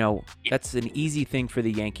 you know, that's an easy thing for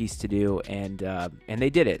the Yankees to do, and they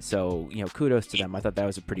did it. So, you know, kudos to them. I thought that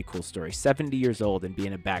was a pretty cool story. 70 years old and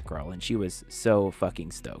being a Batgirl, and she was so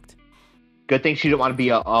fucking stoked. Good thing she didn't want to be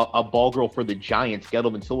a ball girl for the Giants.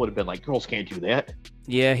 Gettleman still would have been like, girls can't do that.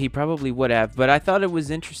 Yeah, he probably would have. But I thought it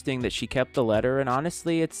was interesting that she kept the letter. And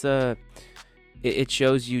honestly, it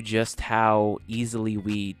shows you just how easily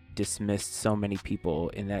we dismissed so many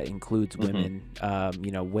people, and that includes women,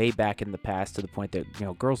 you know, way back in the past, to the point that, you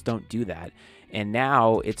know, girls don't do that. And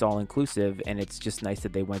now it's all inclusive, and it's just nice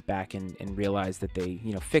that they went back and realized that they,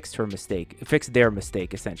 you know, fixed their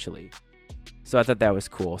mistake, essentially. So I thought that was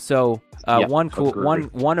cool. So one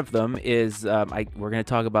of them is we're going to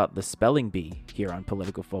talk about the spelling bee here on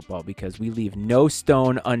Political Football, because we leave no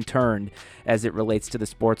stone unturned as it relates to the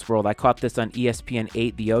sports world. I caught this on ESPN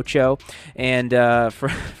 8, the Ocho, and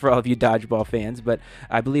for all of you dodgeball fans, but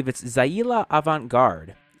I believe it's Zaila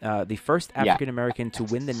Avant-Garde, the first African American to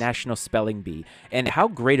win the National Spelling Bee. And how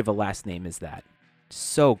great of a last name is that?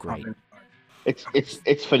 So great.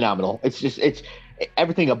 It's phenomenal. It's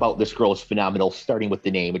everything about this girl is phenomenal, starting with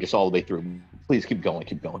the name and just all the way through. Please keep going.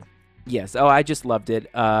 Yes. Oh, I just loved it.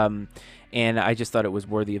 And I just thought it was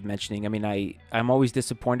worthy of mentioning. I mean, I'm always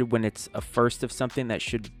disappointed when it's a first of something that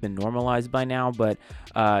should have been normalized by now, but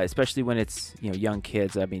especially when it's, you know, young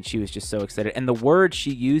kids. I mean, she was just so excited. And the word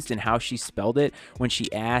she used and how she spelled it, when she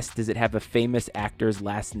asked, does it have a famous actor's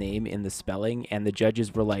last name in the spelling? And the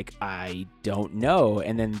judges were like, I don't know.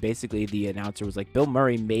 And then basically the announcer was like, Bill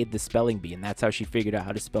Murray made the spelling bee. And that's how she figured out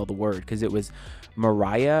how to spell the word, because it was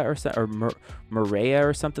Mariah or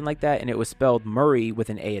something like that. And it was spelled Murray with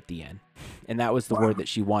an A at the end. And that was the word that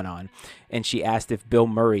she won on. And she asked if Bill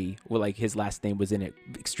Murray, well, like his last name was in it.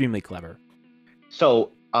 Extremely clever.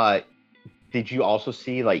 So did you also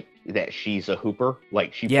see like that she's a hooper?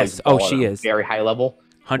 Like she Yes. plays ball She at a is. very high level.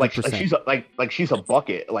 Like 100%. she's a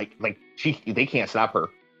bucket. Like they can't stop her.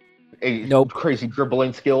 Nope. Crazy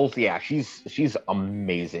dribbling skills. Yeah, she's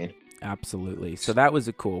amazing. Absolutely. So that was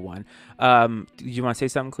a cool one. Do you want to say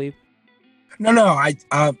something, Cleve? No. I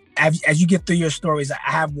as you get through your stories, I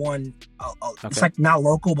have one. It's like not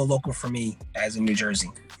local, but local for me, as in New Jersey.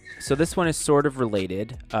 So this one is sort of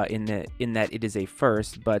related in that it is a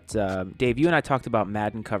first. But Dave, you and I talked about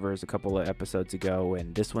Madden covers a couple of episodes ago,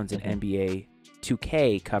 and this one's an NBA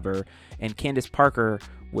 2K cover. And Candace Parker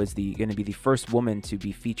was going to be the first woman to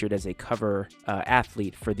be featured as a cover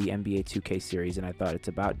athlete for the NBA 2K series, and I thought it's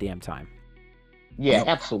about damn time. Yeah,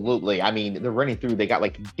 absolutely. I mean, they're running through. They got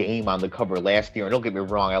like Dame on the cover last year, and don't get me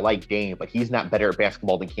wrong, I like Dame, but he's not better at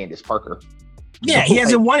basketball than Candace Parker. Yeah, he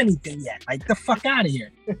hasn't won anything yet. Like, the fuck out of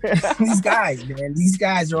here. These guys, man. These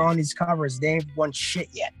guys are on these covers. They ain't won shit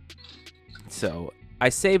yet. So I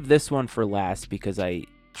saved this one for last because I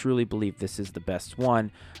truly believe this is the best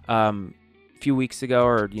one. A few weeks ago,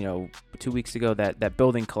 or 2 weeks ago, that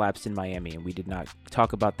building collapsed in Miami, and we did not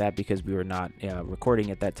talk about that because we were not recording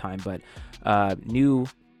at that time. But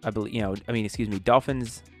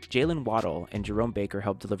Dolphins Jalen Waddle and Jerome Baker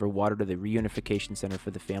helped deliver water to the reunification center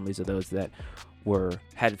for the families of those that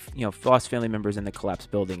had lost family members in the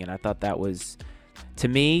collapsed building. And I thought that was, to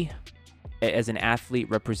me, as an athlete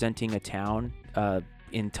representing a town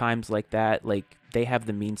in times like that, like, they have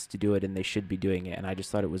the means to do it and they should be doing it. And I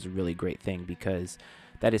just thought it was a really great thing because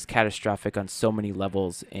that is catastrophic on so many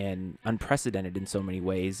levels and unprecedented in so many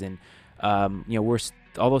ways. And all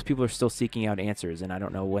those people are still seeking out answers, and I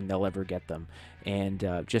don't know when they'll ever get them. And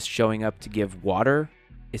just showing up to give water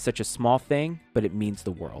is such a small thing, but it means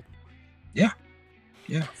the world. Yeah,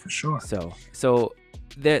 for sure. So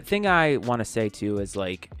the thing I want to say too is,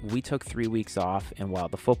 like, we took 3 weeks off, and while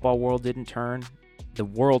the football world didn't turn, the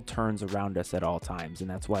world turns around us at all times, and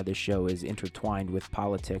that's why this show is intertwined with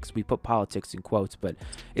politics. We put politics in quotes, but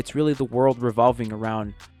it's really the world revolving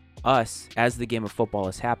around us as the game of football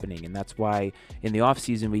is happening. And that's why in the off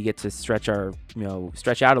season we get to stretch out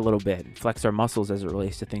a little bit and flex our muscles as it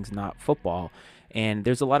relates to things not football. And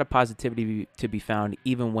there's a lot of positivity to be found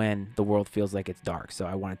even when the world feels like it's dark. So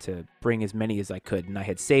I wanted to bring as many as I could, and I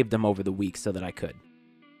had saved them over the week so that I could.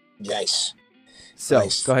 Nice. So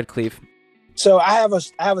Nice. Go ahead, Cleve. So I have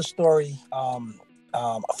a story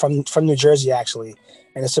from New Jersey, actually,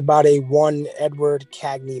 and it's about one Edward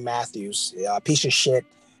Cagney Matthews, a piece of shit,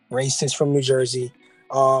 racist from New Jersey.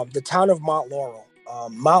 The town of Mount Laurel.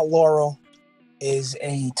 Mount Laurel is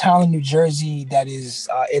a town in New Jersey that is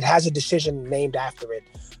it has a decision named after it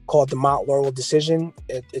called the Mount Laurel decision.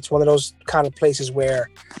 It's one of those kind of places where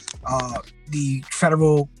the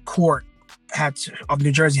federal court of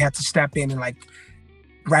New Jersey had to step in and like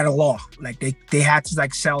write a law. Like they had to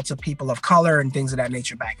like sell to people of color and things of that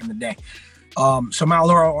nature back in the day. So Mount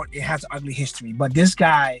Laurel, it has an ugly history, but this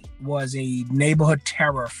guy was a neighborhood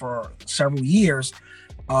terror for several years,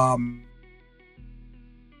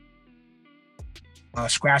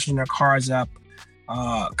 scratching their cars up,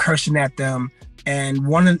 cursing at them. And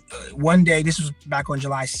one day, this was back on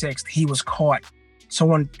July 6th, he was caught.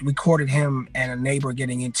 Someone recorded him and a neighbor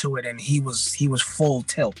getting into it, and he was full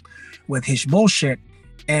tilt with his bullshit.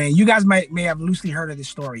 And you guys may have loosely heard of this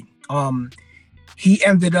story. He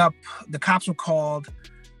ended up, the cops were called.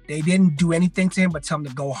 They didn't do anything to him but tell him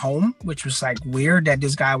to go home, which was like weird that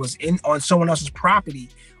this guy was on someone else's property,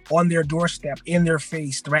 on their doorstep, in their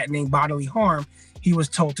face, threatening bodily harm. He was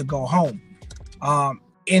told to go home.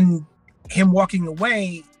 In him walking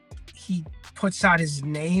away, he puts out his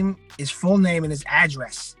name, his full name, and his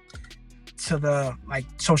address to the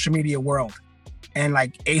social media world. And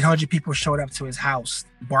 800 people showed up to his house,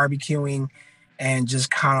 barbecuing and just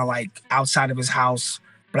kind of outside of his house,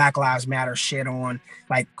 Black Lives Matter shit on,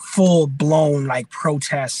 full blown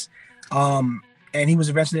protests. And he was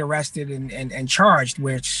eventually arrested and charged,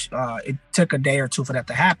 which it took a day or two for that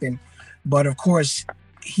to happen. But of course,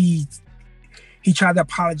 he tried to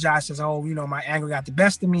apologize, says, "Oh, my anger got the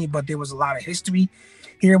best of me," but there was a lot of history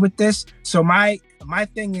here with this. So my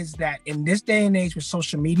thing is that in this day and age with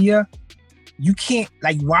social media, you can't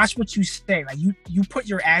watch what you say. You put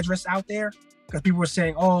your address out there because people were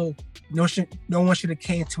saying, "Oh, no one should have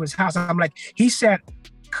came to his house." I'm like, he said,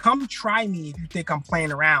 "Come try me if you think I'm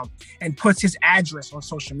playing around," and puts his address on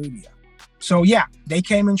social media. So yeah, they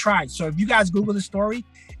came and tried. So if you guys Google the story,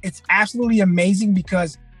 it's absolutely amazing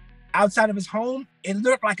because outside of his home, it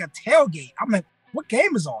looked like a tailgate. I'm like, what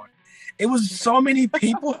game is on? It was so many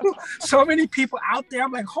people, so many people out there.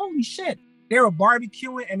 I'm like, holy shit. They were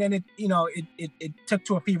barbecuing, and then it took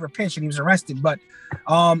to a fever pitch and he was arrested. But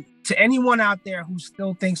to anyone out there who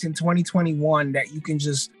still thinks in 2021 that you can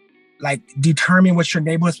just like determine what your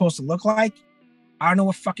neighborhood's supposed to look like, I don't know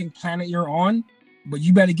what fucking planet you're on, but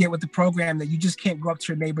you better get with the program that you just can't go up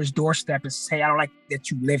to your neighbor's doorstep and say, I don't like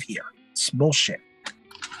that you live here. It's bullshit.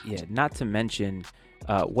 Yeah, not to mention,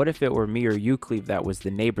 what if it were me or you, Cleve, that was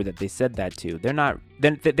the neighbor that they said that to? They're not,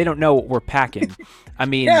 they don't know what we're packing. I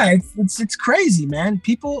mean, yeah, it's crazy, man.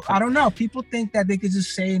 People, I don't know. People think that they could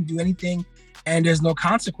just say and do anything and there's no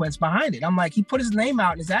consequence behind it. I'm like, he put his name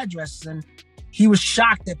out and his address and he was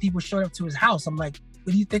shocked that people showed up to his house. I'm like,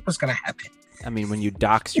 what do you think was going to happen? I mean, when you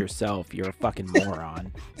dox yourself, you're a fucking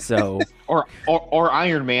moron. So, or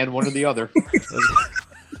Iron Man, one or the other.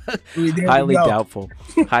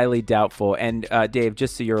 Highly doubtful. And Dave,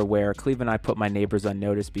 just so you're aware, Cleve and I put my neighbors on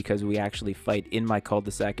notice because we actually fight in my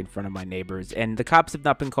cul-de-sac in front of my neighbors, and the cops have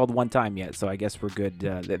not been called one time yet, so I guess we're good.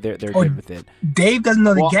 They're good with it. Dave doesn't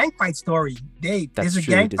know the gang fight story. Dave, there's a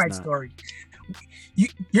gang fight story.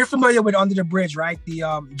 You're familiar with Under the Bridge, right?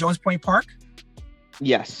 The Jones Point Park.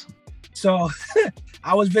 Yes. So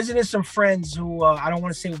I was visiting some friends who I don't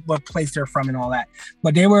want to say what place they're from and all that,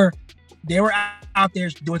 but they were out there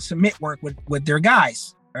doing submit work with their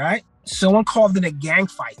guys. All right. Someone called it a gang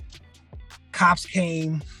fight. Cops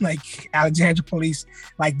came, like Alexandria police,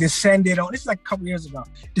 like descended on. This is like a couple years ago.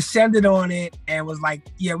 Descended on it and was like,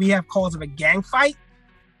 "Yeah, we have calls of a gang fight."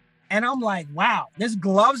 And I'm like, "Wow, there's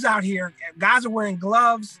gloves out here. Guys are wearing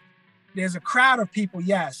gloves. There's a crowd of people,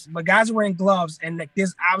 yes, but guys are wearing gloves, and like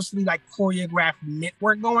there's obviously like choreographed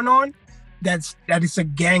network going on. That it's a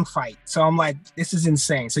gang fight." So I'm like, this is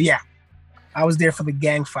insane. So yeah, I was there for the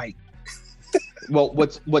gang fight. Well,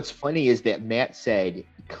 what's funny is that Matt said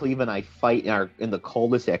Cleve and I fight in the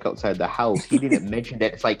cul-de-sac outside the house. He didn't mention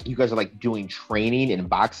that it's like you guys are like doing training and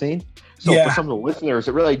boxing. So for some of the listeners,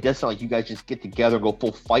 it really does sound like you guys just get together and go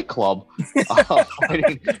full Fight Club.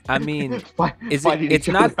 Fighting, I mean, fighting it's each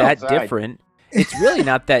not other that outside. different. It's really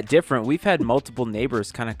not that different. We've had multiple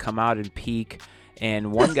neighbors kind of come out and peek.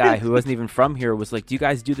 And one guy who wasn't even from here was like, "Do you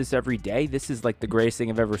guys do this every day? This is like the greatest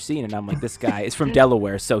thing I've ever seen." And I'm like, this guy is from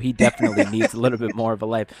Delaware, so he definitely needs a little bit more of a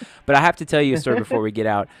life. But I have to tell you a story before we get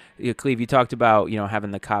out. Cleve, you talked about,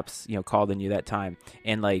 having the cops, called on you that time,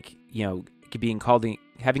 and like,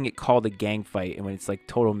 having it called a gang fight, and when it's like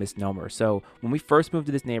total misnomer. So when we first moved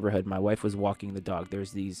to this neighborhood, my wife was walking the dog.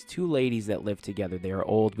 There's these two ladies that live together. They are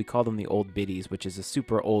old. We call them the old biddies, which is a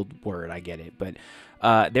super old word. I get it. But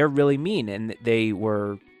they're really mean. And they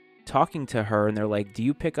were talking to her, and they're like, "Do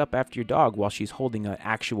you pick up after your dog?" while she's holding an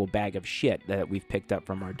actual bag of shit that we've picked up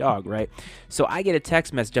from our dog, right? So I get a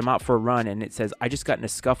text message. I'm out for a run, and it says, "I just got in a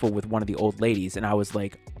scuffle with one of the old ladies." And I was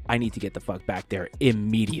like, I need to get the fuck back there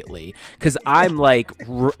immediately, because I'm like,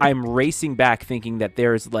 I'm racing back thinking that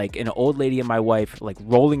there's like an old lady and my wife like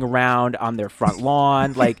rolling around on their front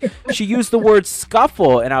lawn. Like, she used the word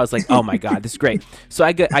scuffle, and I was like, oh my God, this is great. So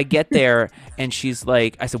I get there, and she's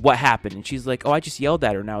like, I said, "What happened?" And she's like, "Oh, I just yelled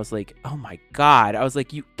at her." And I was like, oh my God. I was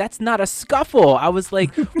like, that's not a scuffle. I was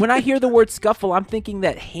like, when I hear the word scuffle, I'm thinking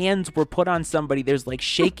that hands were put on somebody. There's like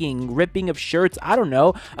shaking, ripping of shirts. I don't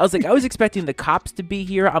know. I was like, I was expecting the cops to be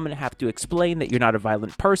here. I'm going to have to explain that you're not a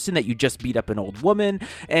violent person, that you just beat up an old woman.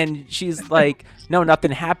 And she's like, no,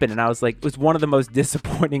 nothing happened. And I was like, it was one of the most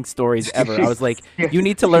disappointing stories ever. I was like, you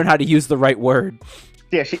need to learn how to use the right word.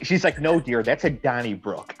 Yeah, she's like, "No, dear, that's a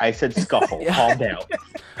Donnybrook." I said scuffle. Calm down.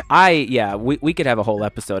 We could have a whole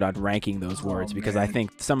episode on ranking those words, because I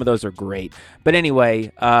think some of those are great. But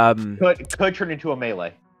anyway, could turn into a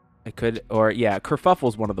melee. It could, or yeah,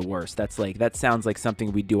 kerfuffle's one of the worst. That's like, that sounds like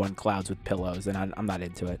something we do on clouds with pillows, and I'm not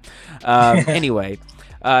into it. Anyway,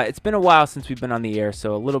 it's been a while since we've been on the air,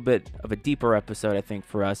 so a little bit of a deeper episode, I think,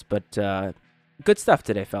 for us. But good stuff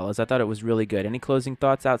today, fellas. I thought it was really good. Any closing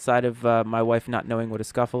thoughts outside of my wife not knowing what a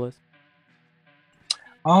scuffle is?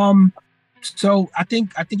 So I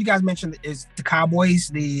think you guys mentioned is the Cowboys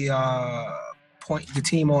the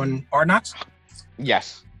team on Hard Knocks?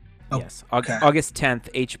 Yes. Oh, yes. August 10th,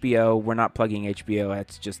 HBO. We're not plugging HBO.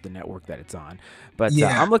 That's just the network that it's on. But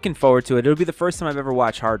I'm looking forward to it. It'll be the first time I've ever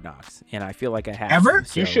watched Hard Knocks, and I feel like I have. Ever?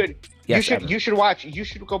 So, you should watch. You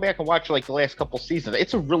should go back and watch like the last couple seasons.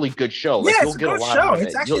 It's a really good show. Like, it's a good show.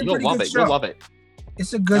 It's actually a pretty good show. You'll love it.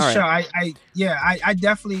 It's a good show. I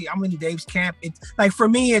definitely, I'm in Dave's camp. It's like, for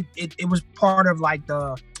me, it was part of like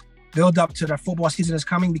the build up to the football season is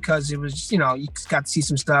coming, because it was just, you got to see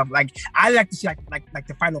some stuff. Like, I like to see like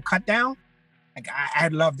the final cut down. Like, I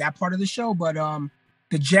love that part of the show. But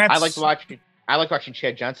the Jets, I like watching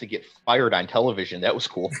Chad Johnson get fired on television. That was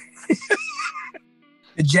cool.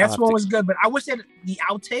 The Jets one was good, but I wish that the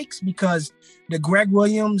outtakes, because the Greg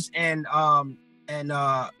Williams and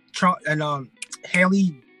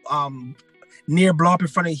Haley near blow up in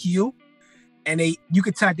front of Hugh, and you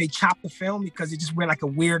could tell they chopped the film because it just went like a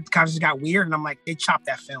weird, kind of just got weird, and I'm like, they chopped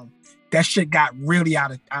that film. That shit got really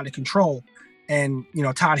out of control. And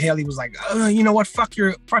Todd Haley was like, you know what, fuck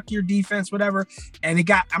your defense, whatever. And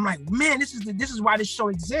I'm like, man, this is why this show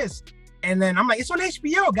exists. And then I'm like, it's on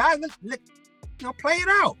HBO, guys. Let's play it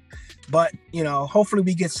out. But hopefully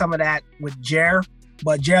we get some of that with Jer.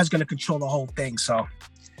 But Jer's gonna control the whole thing. So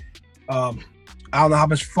I don't know how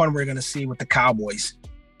much fun we're gonna see with the Cowboys.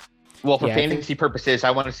 Well, for fantasy purposes, I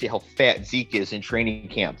want to see how fat Zeke is in training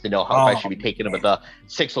camp to know how I should be taking him with the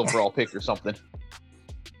 6th overall pick or something.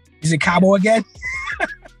 Is it Cowboy again?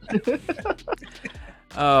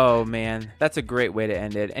 Oh, man. That's a great way to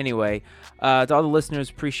end it. Anyway, to all the listeners,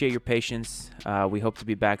 appreciate your patience. We hope to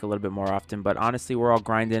be back a little bit more often. But honestly, we're all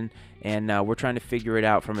grinding, and we're trying to figure it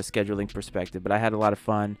out from a scheduling perspective. But I had a lot of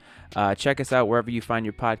fun. Check us out wherever you find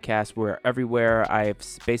your podcast. We're everywhere.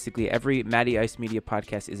 Basically every Matty Ice Media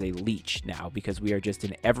podcast is a leech now because we are just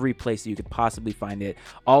in every place that you could possibly find it.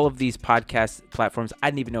 All of these podcast platforms I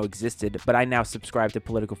didn't even know existed, but I now subscribe to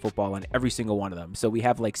Political Football on every single one of them. So we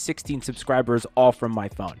have like 16 subscribers all from my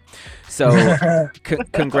phone. So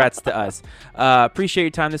congrats to us. Appreciate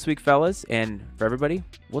your time this week, fellas. And for everybody,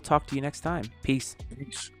 we'll talk to you next time. Peace.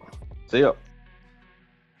 See ya.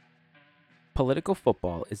 Political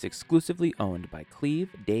Football is exclusively owned by Cleve,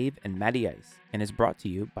 Dave, and Matty Ice and is brought to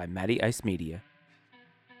you by Matty Ice Media.